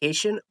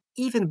communication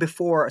even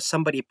before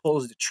somebody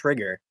pulls the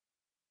trigger.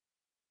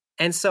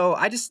 And so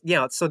I just,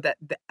 so that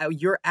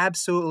you're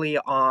absolutely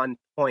on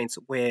points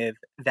with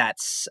that.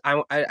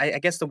 I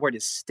guess the word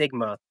is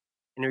stigma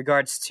in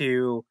regards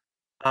to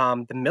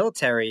the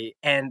military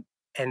and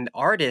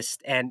artists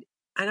and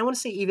I want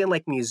to say even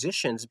like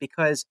musicians,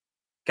 because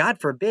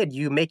God forbid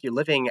you make your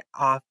living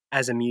off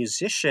as a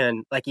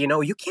musician. Like, you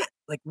can't,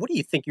 like, what do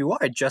you think you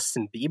are,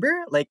 Justin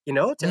Bieber? Like,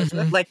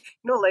 Mhm. like,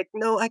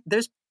 no, like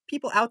there's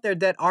people out there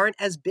that aren't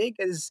as big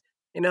as,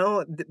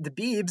 the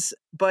Biebs,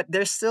 but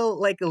they're still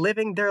like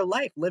living their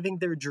life, living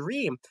their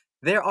dream.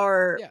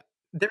 Yeah.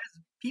 There's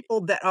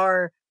people that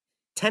are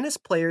tennis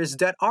players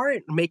that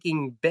aren't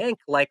making bank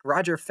like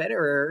Roger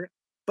Federer,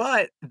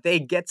 but they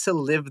get to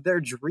live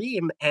their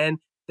dream and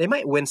they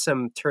might win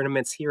some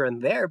tournaments here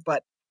and there,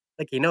 but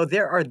like,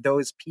 there are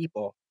those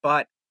people.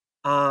 But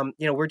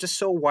we're just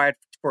so wired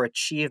for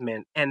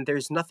achievement and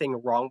there's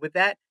nothing wrong with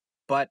that.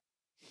 But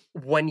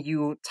when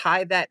you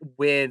tie that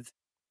with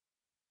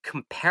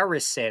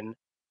comparison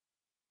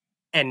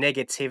and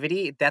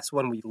negativity, that's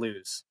when we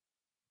lose.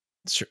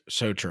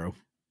 So true.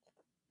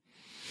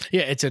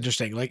 Yeah, it's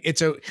interesting. Like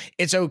it's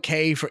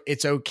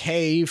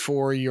okay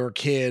for your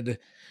kid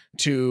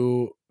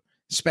to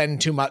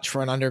spend too much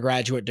for an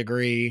undergraduate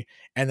degree,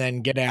 and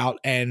then get out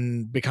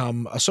and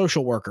become a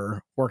social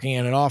worker working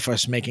in an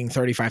office making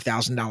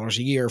 $35,000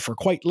 a year for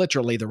quite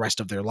literally the rest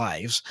of their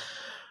lives.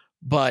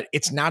 But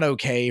it's not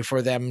okay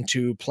for them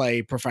to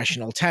play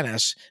professional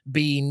tennis,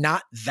 be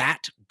not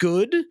that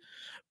good,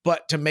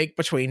 but to make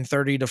between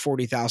 $30,000 to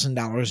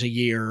 $40,000 a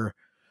year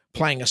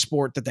playing a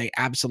sport that they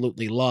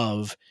absolutely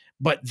love.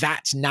 But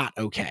that's not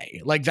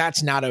okay. Like,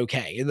 that's not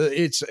okay.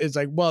 It's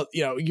like, well,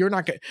 you're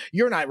not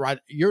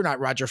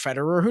Roger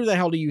Federer. Who the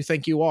hell do you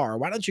think you are?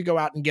 Why don't you go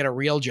out and get a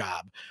real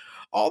job?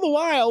 All the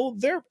while,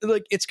 they're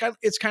like, it's kind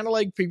of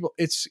like people.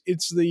 It's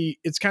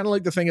kind of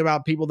like the thing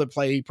about people that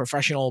play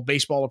professional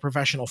baseball or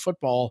professional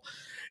football.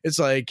 It's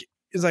like,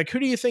 who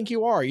do you think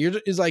you are?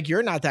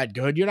 You're not that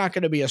good. You're not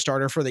going to be a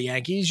starter for the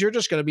Yankees. You're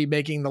just going to be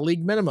making the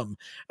league minimum.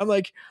 I'm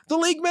like, the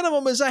league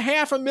minimum is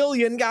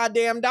 $500,000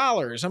 goddamn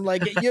dollars. I'm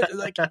like, you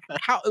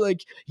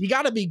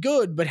got to be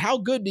good, but how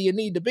good do you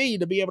need to be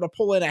able to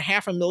pull in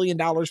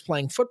 $500,000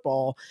 playing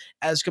football,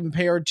 as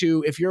compared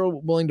to if you're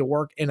willing to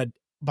work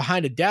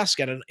behind a desk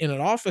in an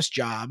office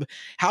job?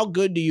 How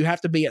good do you have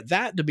to be at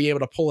that to be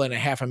able to pull in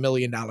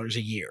 $500,000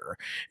 a year?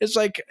 It's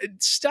like,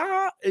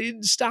 stop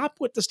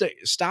with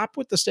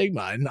the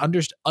stigma and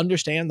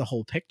understand the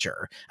whole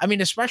picture. I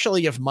mean,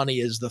 especially if money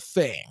is the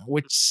thing,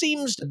 which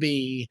seems to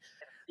be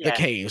the Yeah,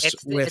 case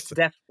it's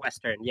Def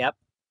Western. Yep.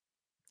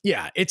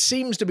 Yeah, it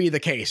seems to be the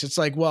case. It's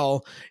like,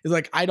 well,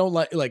 I don't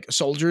like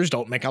soldiers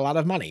don't make a lot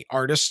of money.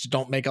 Artists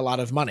don't make a lot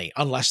of money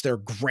unless they're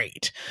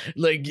great.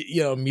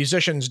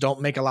 Musicians don't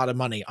make a lot of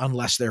money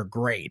unless they're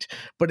great.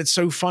 But it's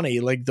so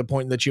funny, like the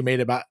point that you made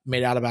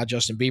out about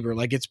Justin Bieber.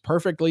 Like, it's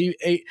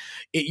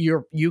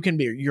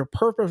you're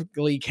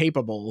perfectly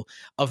capable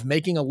of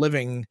making a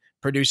living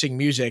producing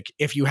music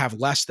if you have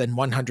less than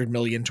 100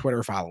 million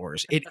Twitter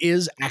followers. It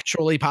is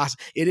actually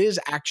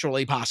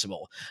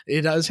possible.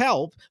 It does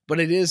help, but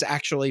it is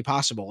actually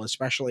possible,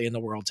 especially in the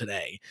world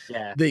today.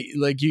 Yeah.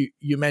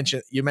 You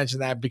mentioned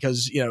that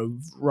because,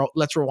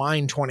 let's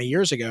rewind 20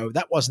 years ago.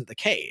 That wasn't the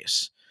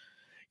case.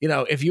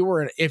 If you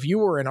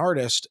were an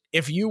artist,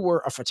 if you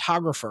were a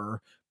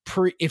photographer,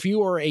 if you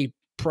were a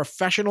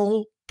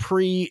professional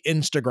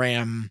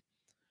pre-Instagram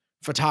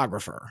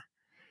photographer,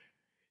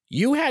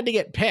 you had to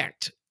get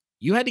picked.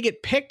 You had to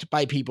get picked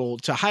by people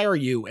to hire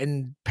you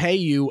and pay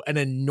you an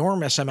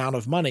enormous amount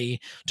of money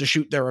to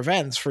shoot their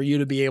events for you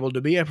to be able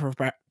to be a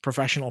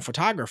professional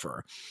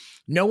photographer.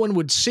 No one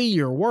would see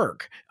your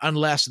work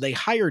unless they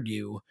hired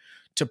you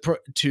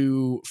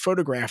to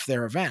photograph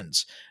their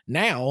events.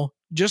 Now,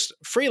 just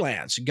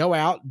freelance, go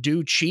out,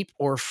 do cheap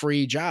or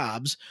free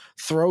jobs,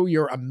 throw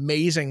your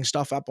amazing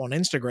stuff up on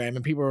Instagram,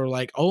 and people are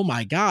like, oh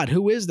my God,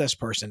 who is this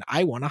person?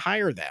 I want to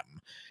hire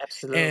them.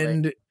 Absolutely.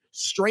 And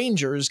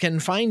strangers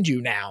can find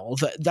you now.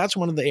 That's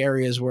one of the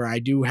areas where I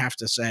do have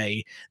to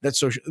say that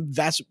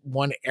that's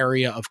one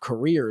area of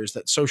careers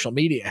that social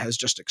media has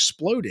just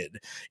exploded,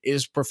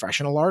 is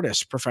professional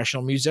artists,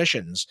 professional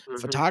musicians,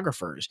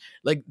 photographers.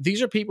 Like,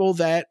 these are people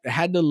that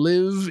had to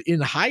live in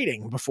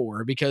hiding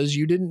before because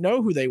you didn't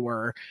know who they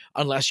were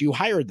unless you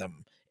hired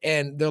them.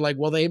 And they're like,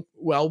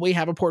 we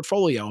have a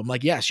portfolio. I'm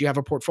like, yes, you have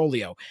a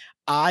portfolio.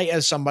 I,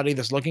 as somebody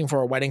that's looking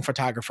for a wedding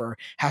photographer,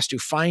 has to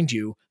find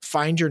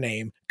your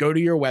name, go to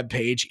your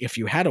webpage, if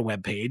you had a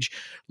webpage,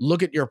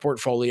 look at your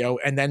portfolio,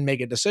 and then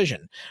make a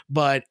decision.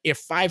 But if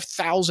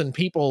 5,000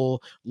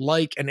 people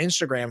like an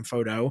Instagram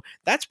photo,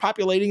 that's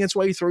populating its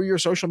way through your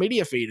social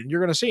media feed, and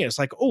you're going to see it. It's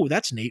like, oh,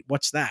 that's neat.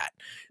 What's that?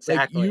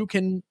 Exactly.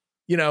 Like,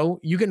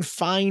 you can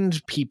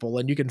find people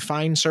and you can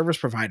find service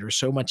providers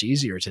so much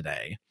easier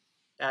today.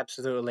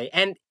 Absolutely.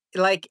 And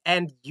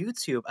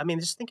YouTube. I mean,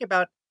 just think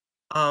about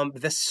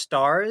the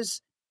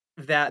stars,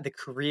 that the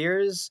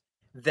careers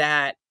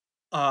that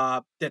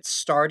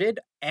started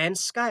and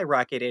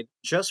skyrocketed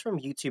just from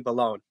YouTube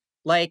alone.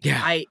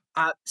 Yeah.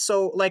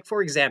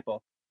 For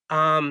example,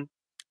 um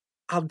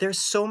there's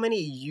so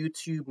many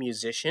YouTube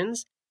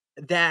musicians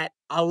that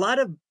a lot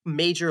of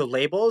major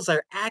labels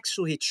are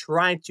actually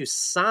trying to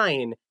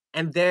sign,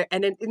 and then I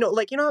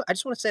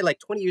just want to say, like,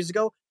 20 years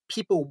ago,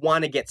 people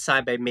want to get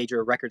signed by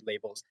major record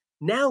labels.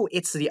 Now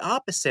it's the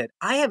opposite.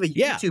 I have a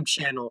Yeah. YouTube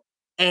channel,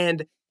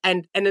 and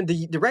then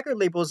the record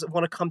labels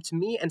want to come to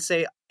me and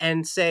say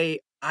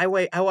I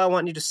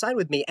want you to sign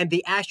with me, and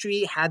they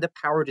actually had the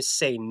power to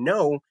say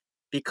no,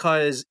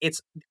 because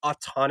it's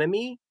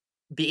autonomy,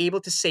 be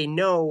able to say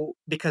no,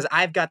 because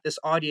I've got this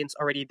audience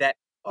already that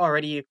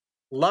already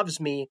loves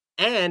me,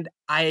 and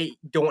I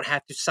don't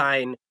have to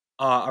sign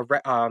a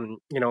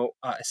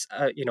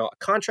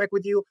contract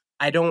with you.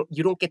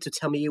 You don't get to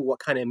tell me what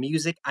kind of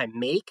music I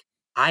make.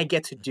 I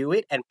get to do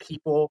it, and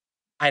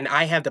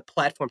I have the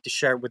platform to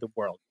share it with the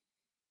world.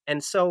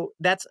 And so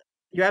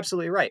you're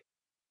absolutely right.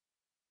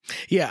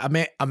 Yeah,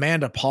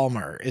 Amanda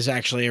Palmer is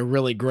actually a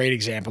really great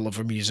example of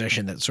a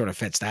musician that sort of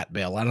fits that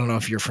bill. I don't know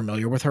if you're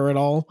familiar with her at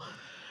all.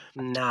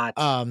 Not.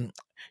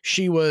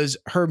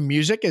 Her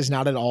music is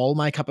not at all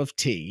my cup of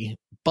tea,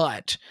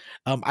 But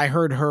I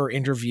heard her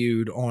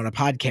interviewed on a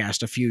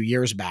podcast a few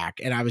years back,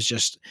 and I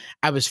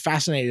was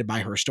fascinated by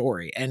her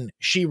story. And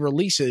she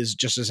releases,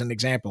 just as an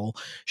example,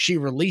 she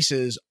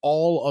releases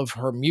all of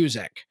her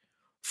music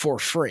for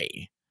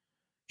free.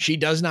 She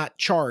does not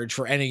charge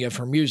for any of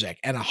her music,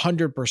 and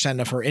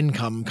 100% of her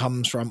income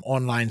comes from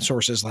online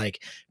sources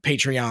like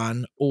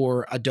Patreon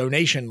or a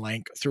donation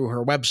link through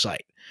her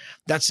website.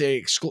 That's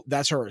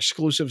her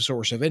exclusive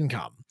source of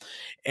income.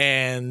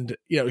 And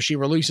she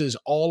releases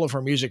all of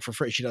her music for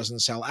free. She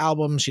doesn't sell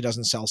albums, she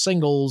doesn't sell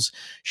singles,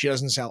 she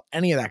doesn't sell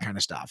any of that kind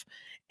of stuff.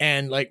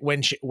 And like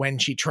when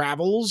she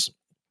travels,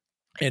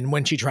 and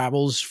when she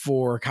travels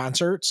for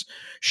concerts,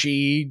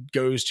 she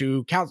goes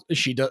to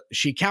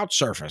she couch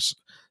surfs.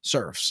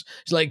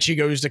 Like she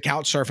goes to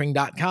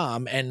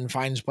couchsurfing.com and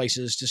finds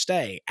places to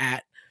stay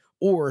at,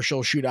 or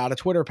she'll shoot out a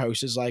Twitter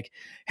post is like,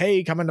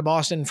 "Hey, come into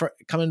Boston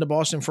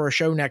for a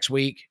show next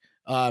week.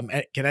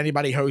 Can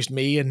anybody host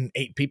me and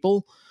 8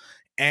 people?"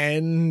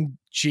 And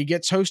she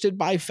gets hosted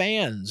by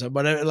fans.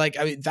 But like,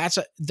 I mean,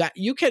 that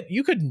you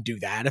couldn't do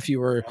that if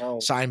you were Oh,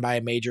 signed by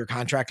a major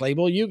contract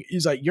label.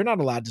 He's like, you're not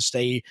allowed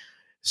to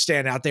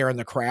stand out there in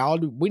the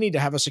crowd. We need to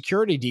have a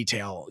security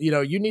detail.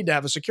 You need to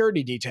have a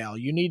security detail.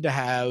 You need to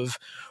have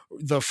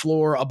the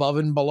floor above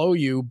and below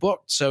you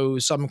booked so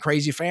some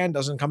crazy fan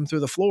doesn't come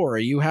through the floor.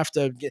 You have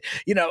to get,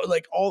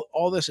 like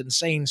all this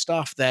insane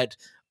stuff that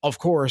of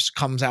course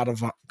comes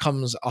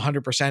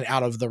 100%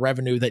 out of the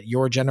revenue that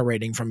you're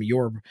generating from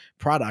your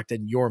product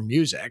and your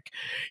music.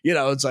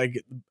 It's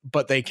like,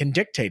 but they can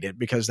dictate it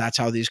because that's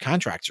how these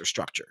contracts are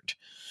structured.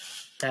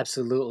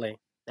 absolutely. Yeah.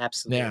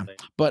 Absolutely.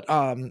 But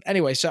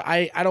anyway, so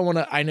I don't want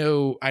to, I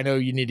know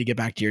you need to get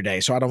back to your day,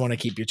 so I don't want to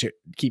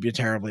keep you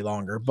terribly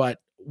longer. But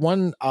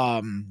one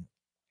thing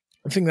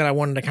that I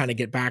wanted to kind of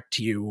get back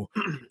to you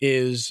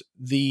is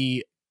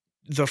the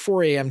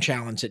 4 a.m.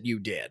 challenge that you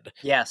did.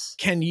 Yes.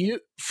 Can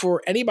you,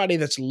 for anybody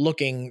that's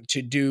looking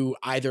to do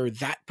either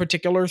that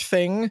particular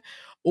thing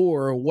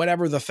or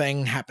whatever the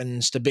thing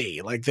happens to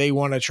be, like they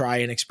want to try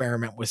and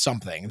experiment with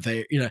something,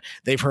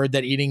 they've heard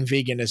that eating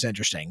vegan is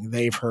interesting.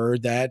 They've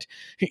heard that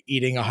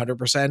eating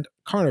 100%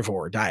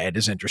 carnivore diet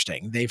is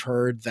interesting. They've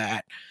heard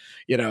that,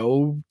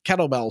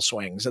 kettlebell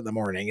swings in the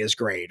morning is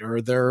great,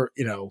 or they're,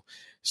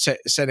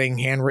 sending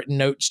handwritten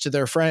notes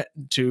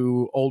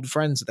to old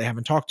friends that they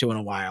haven't talked to in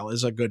a while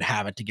is a good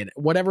habit to get,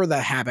 whatever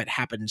the habit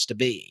happens to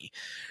be.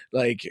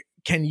 Like,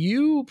 can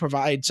you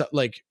provide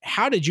like,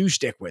 how did you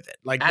stick with it?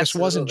 Like, this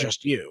wasn't Absolutely.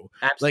 just you.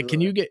 Like,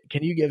 Absolutely.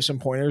 can you give some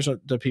pointers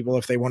to people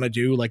if they want to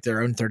do like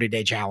their own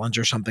 30-day challenge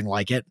or something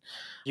like it?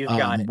 You've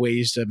got it.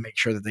 Ways to make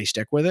sure that they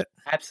stick with it.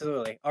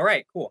 Absolutely. All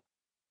right, cool.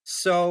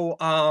 So,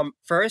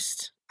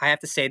 first, I have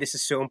to say this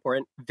is so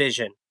important.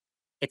 Vision.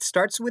 It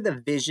starts with a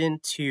vision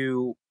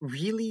to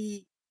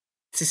really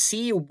to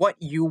see what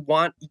you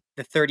want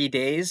the 30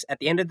 days. At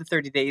the end of the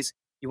 30 days,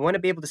 you want to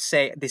be able to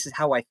say, this is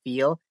how I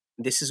feel.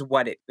 This is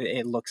what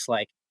it looks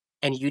like.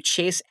 And you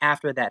chase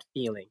after that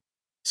feeling.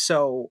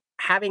 So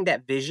having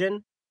that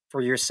vision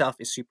for yourself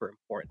is super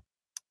important.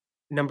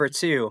 Number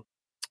two,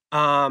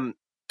 um,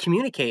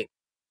 communicate.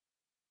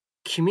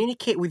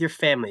 Communicate with your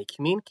family.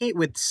 Communicate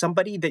with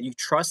somebody that you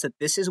trust that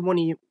this is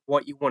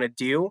what you want to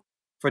do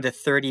for the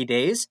 30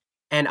 days.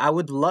 And I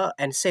would love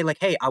and say like,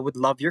 hey, I would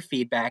love your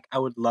feedback. I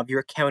would love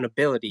your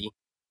accountability.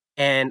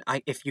 And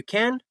if you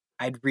can,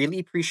 I'd really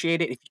appreciate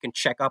it if you can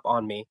check up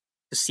on me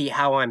to see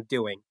how I'm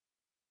doing.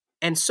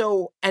 And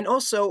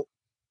also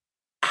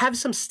have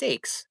some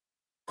stakes.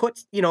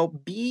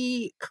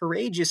 Be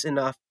courageous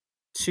enough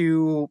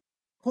to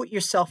put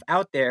yourself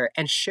out there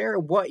and share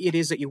what it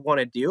is that you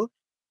want to do.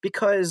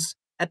 Because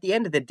at the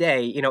end of the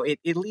day,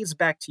 it leads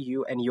back to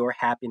you and your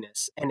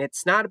happiness. And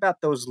it's not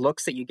about those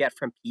looks that you get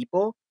from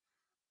people,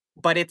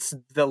 but it's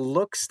the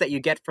looks that you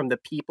get from the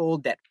people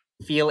that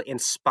feel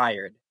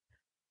inspired.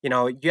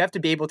 You have to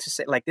be able to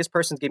say, like, this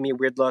person's giving me a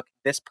weird look.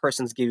 This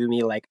person's giving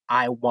me, like,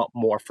 I want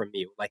more from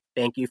you. Like,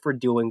 thank you for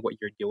doing what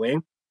you're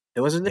doing.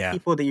 Those are the Yeah.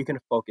 people that you can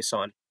focus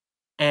on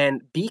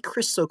and be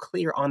crystal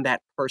clear on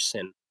that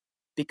person.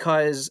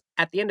 Because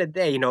at the end of the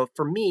day,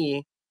 for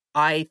me,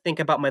 I think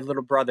about my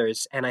little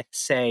brothers and I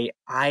say,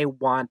 I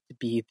want to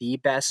be the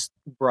best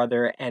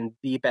brother and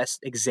the best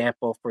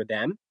example for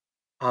them.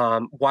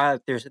 While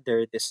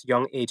they're this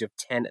young age of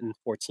 10 and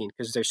 14,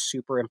 because they're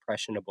super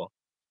impressionable.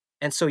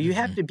 And so you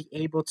have Mhm. to be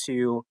able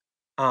to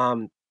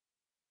um,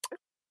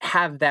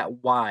 have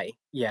that why.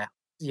 Yeah.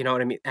 You know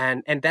what I mean?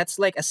 And that's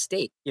like a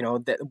stake,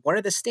 that what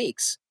are the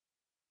stakes?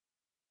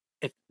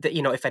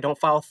 If I don't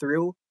follow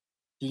through,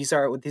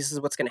 this is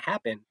what's gonna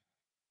happen.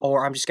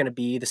 Or I'm just gonna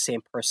be the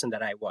same person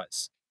that I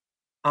was.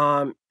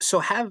 So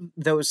have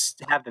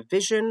the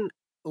vision,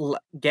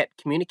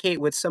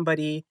 communicate with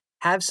somebody,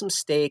 have some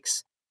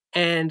stakes,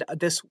 and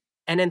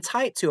then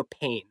tie it to a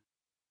pain.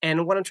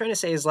 And what I'm trying to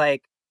say is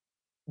like,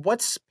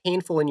 what's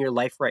painful in your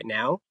life right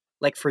now?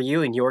 Like for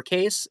you, in your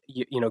case,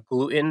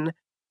 gluten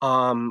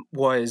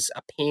was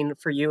a pain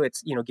for you.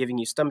 It's giving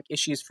you stomach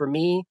issues. For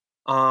me,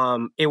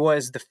 it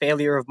was the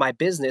failure of my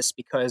business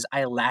because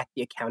I lacked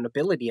the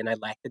accountability and I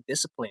lacked the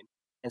discipline,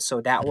 and so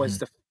that was Mhm.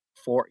 the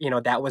for,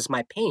 that was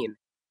my pain.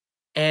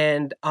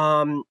 And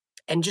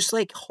just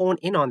like hone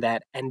in on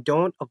that and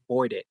don't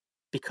avoid it,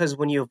 because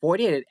when you avoid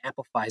it, it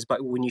amplifies.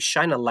 But when you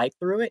shine a light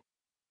through it,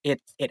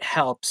 it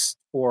helps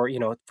for,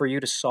 for you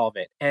to solve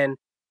it. And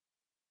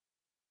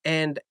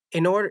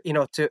in order,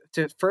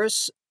 to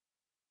first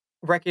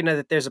recognize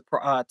that there's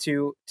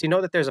to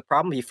know that there's a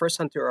problem, you first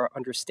have to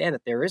understand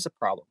that there is a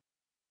problem.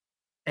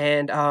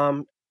 And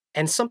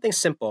something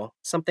simple.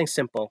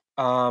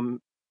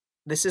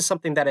 This is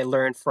something that I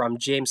learned from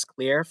James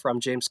Clear from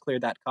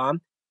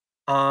jamesclear.com.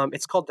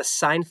 It's called the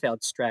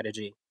Seinfeld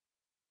strategy.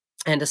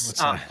 And the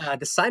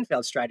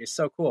Seinfeld strategy is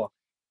so cool.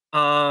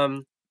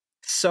 Um,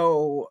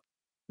 so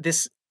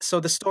so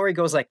the story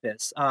goes like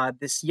this.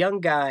 This young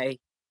guy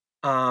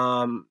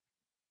um,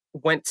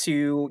 went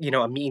to,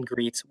 a meet and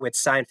greet with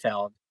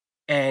Seinfeld,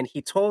 and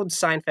he told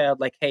Seinfeld,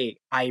 like, "Hey,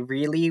 I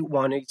really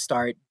want to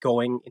start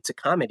going into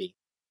comedy,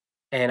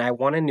 and I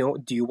want to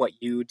do what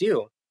you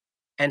do."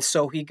 And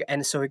so he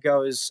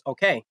goes,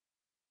 "Okay,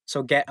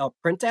 so I'll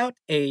print out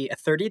a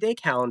 30-day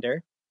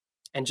calendar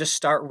and just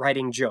start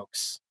writing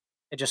jokes.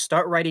 And just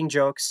start writing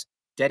jokes,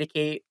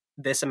 dedicate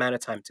this amount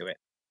of time to it.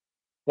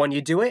 When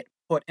you do it,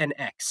 put an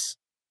X."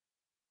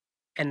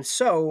 And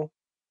so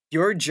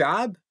your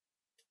job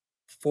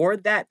for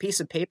that piece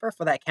of paper,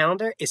 for that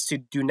calendar, is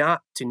to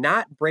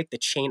not break the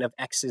chain of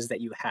X's that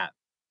you have.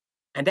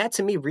 And that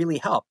to me really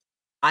helped.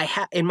 I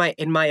have in my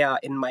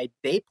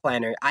day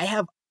planner, I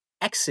have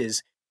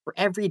X's for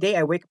every day.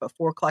 I wake up at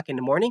 4 o'clock in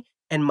the morning,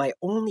 and my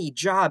only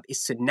job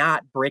is to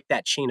not break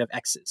that chain of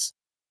X's.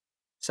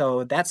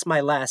 So that's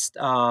my last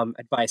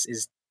advice: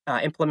 is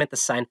implement the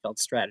Seinfeld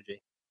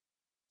strategy.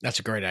 That's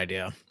a great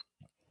idea.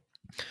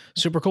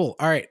 Super cool.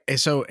 All right.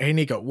 So, hey,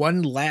 Nikko,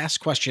 one last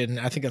question.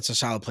 I think that's a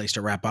solid place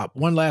to wrap up.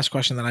 One last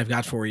question that I've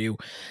got for you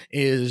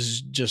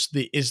is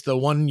the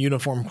one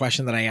uniform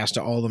question that I ask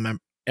to all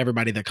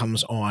everybody that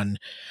comes on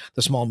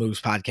the Small Moves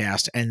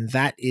podcast. And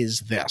that is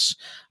this.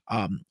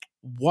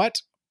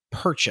 What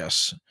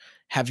purchase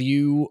have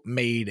you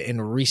made in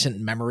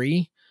recent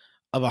memory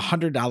of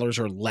 $100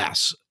 or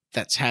less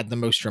that's had the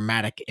most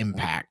dramatic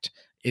impact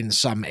in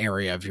some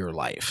area of your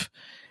life?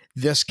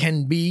 This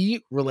can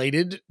be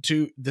related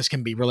to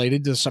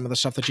some of the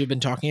stuff that you've been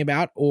talking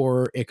about,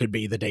 or it could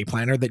be the day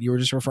planner that you were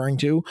just referring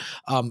to.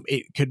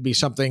 It could be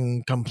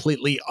something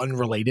completely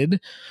unrelated,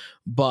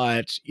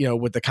 but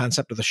with the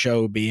concept of the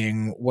show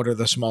being what are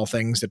the small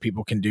things that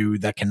people can do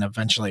that can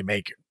eventually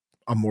make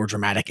a more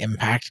dramatic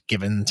impact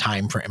given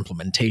time for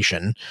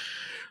implementation.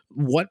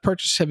 What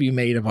purchase have you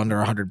made of under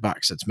 $100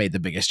 that's made the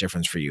biggest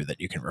difference for you that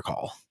you can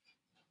recall?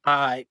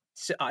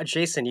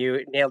 Jason,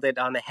 you nailed it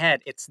on the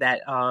head. It's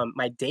that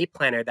my day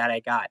planner that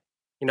I got.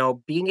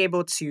 Being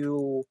able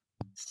to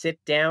sit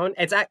down.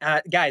 It's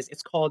guys.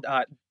 It's called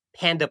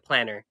Panda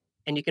Planner,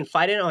 and you can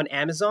find it on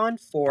Amazon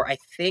for I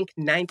think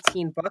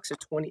 $19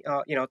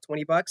 or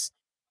 $20.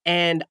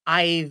 And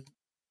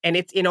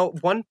it's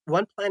one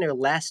planner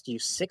lasts you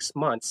 6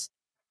 months,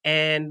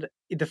 and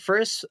the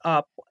first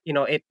the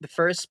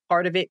first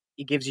part of it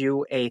gives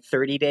you a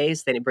 30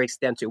 days, then it breaks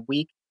down to a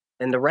week.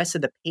 And the rest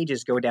of the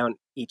pages go down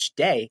each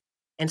day.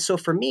 And so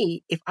for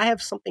me, if I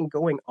have something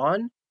going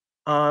on,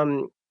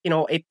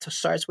 it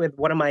starts with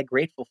what am I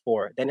grateful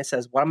for? Then it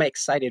says, what am I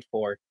excited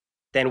for?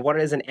 Then what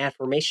is an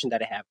affirmation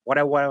that I have? What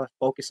I want to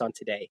focus on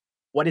today?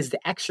 What is the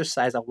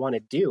exercise I want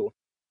to do?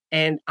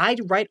 And I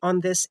write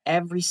on this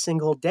every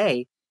single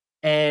day.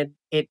 And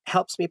it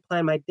helps me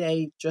plan my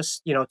day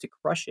just, to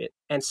crush it.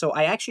 And so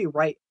I actually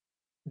write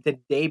the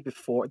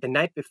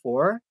night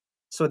before,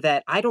 so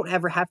that I don't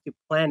ever have to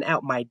plan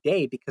out my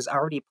day because I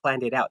already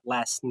planned it out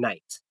last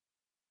night.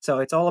 So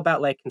it's all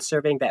about like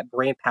conserving that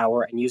brain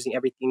power and using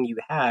everything you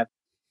have,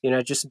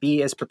 just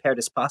be as prepared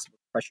as possible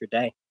to crush your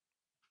day.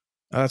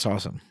 Oh, that's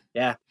awesome.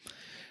 Yeah.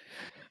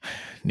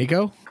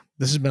 Nikko,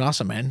 this has been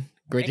awesome, man.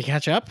 Great to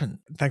catch up, and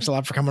thanks a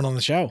lot for coming on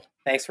the show.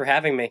 Thanks for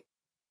having me.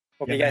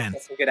 Hope you guys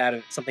get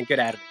something good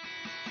out of it.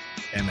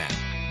 Yeah, man.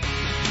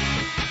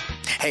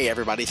 Hey,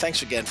 everybody.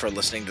 Thanks again for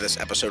listening to this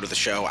episode of the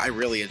show. I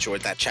really enjoyed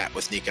that chat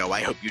with Nikko.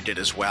 I hope you did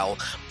as well.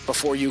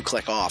 Before you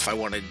click off, I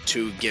wanted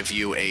to give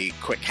you a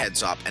quick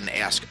heads up and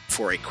ask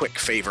for a quick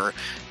favor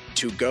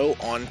to go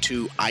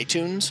onto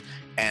iTunes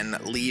and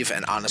leave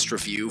an honest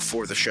review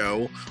for the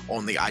show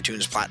on the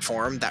iTunes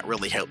platform. That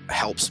really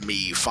helps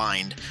me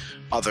find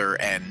other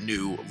and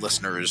new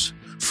listeners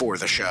for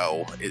the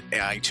show.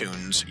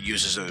 iTunes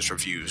uses those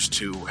reviews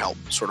to help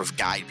sort of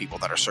guide people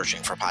that are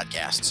searching for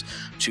podcasts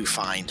to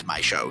find my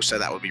show. So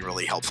that would be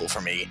really helpful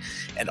for me.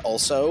 And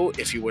also,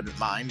 if you wouldn't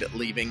mind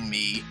leaving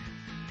me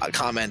a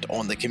comment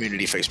on the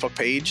community Facebook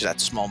page,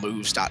 that's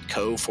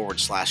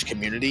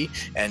smallmoves.co/community,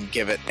 and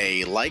give it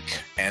a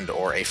like and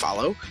or a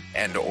follow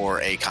and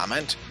or a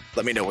comment.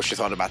 Let me know what you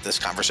thought about this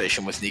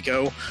conversation with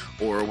Nikko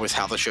or with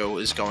how the show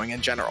is going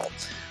in general.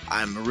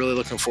 I'm really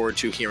looking forward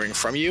to hearing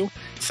from you.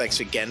 Thanks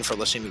again for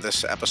listening to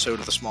this episode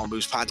of the Small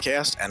Moves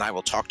Podcast, and I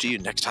will talk to you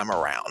next time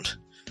around.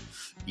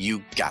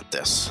 You got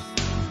this.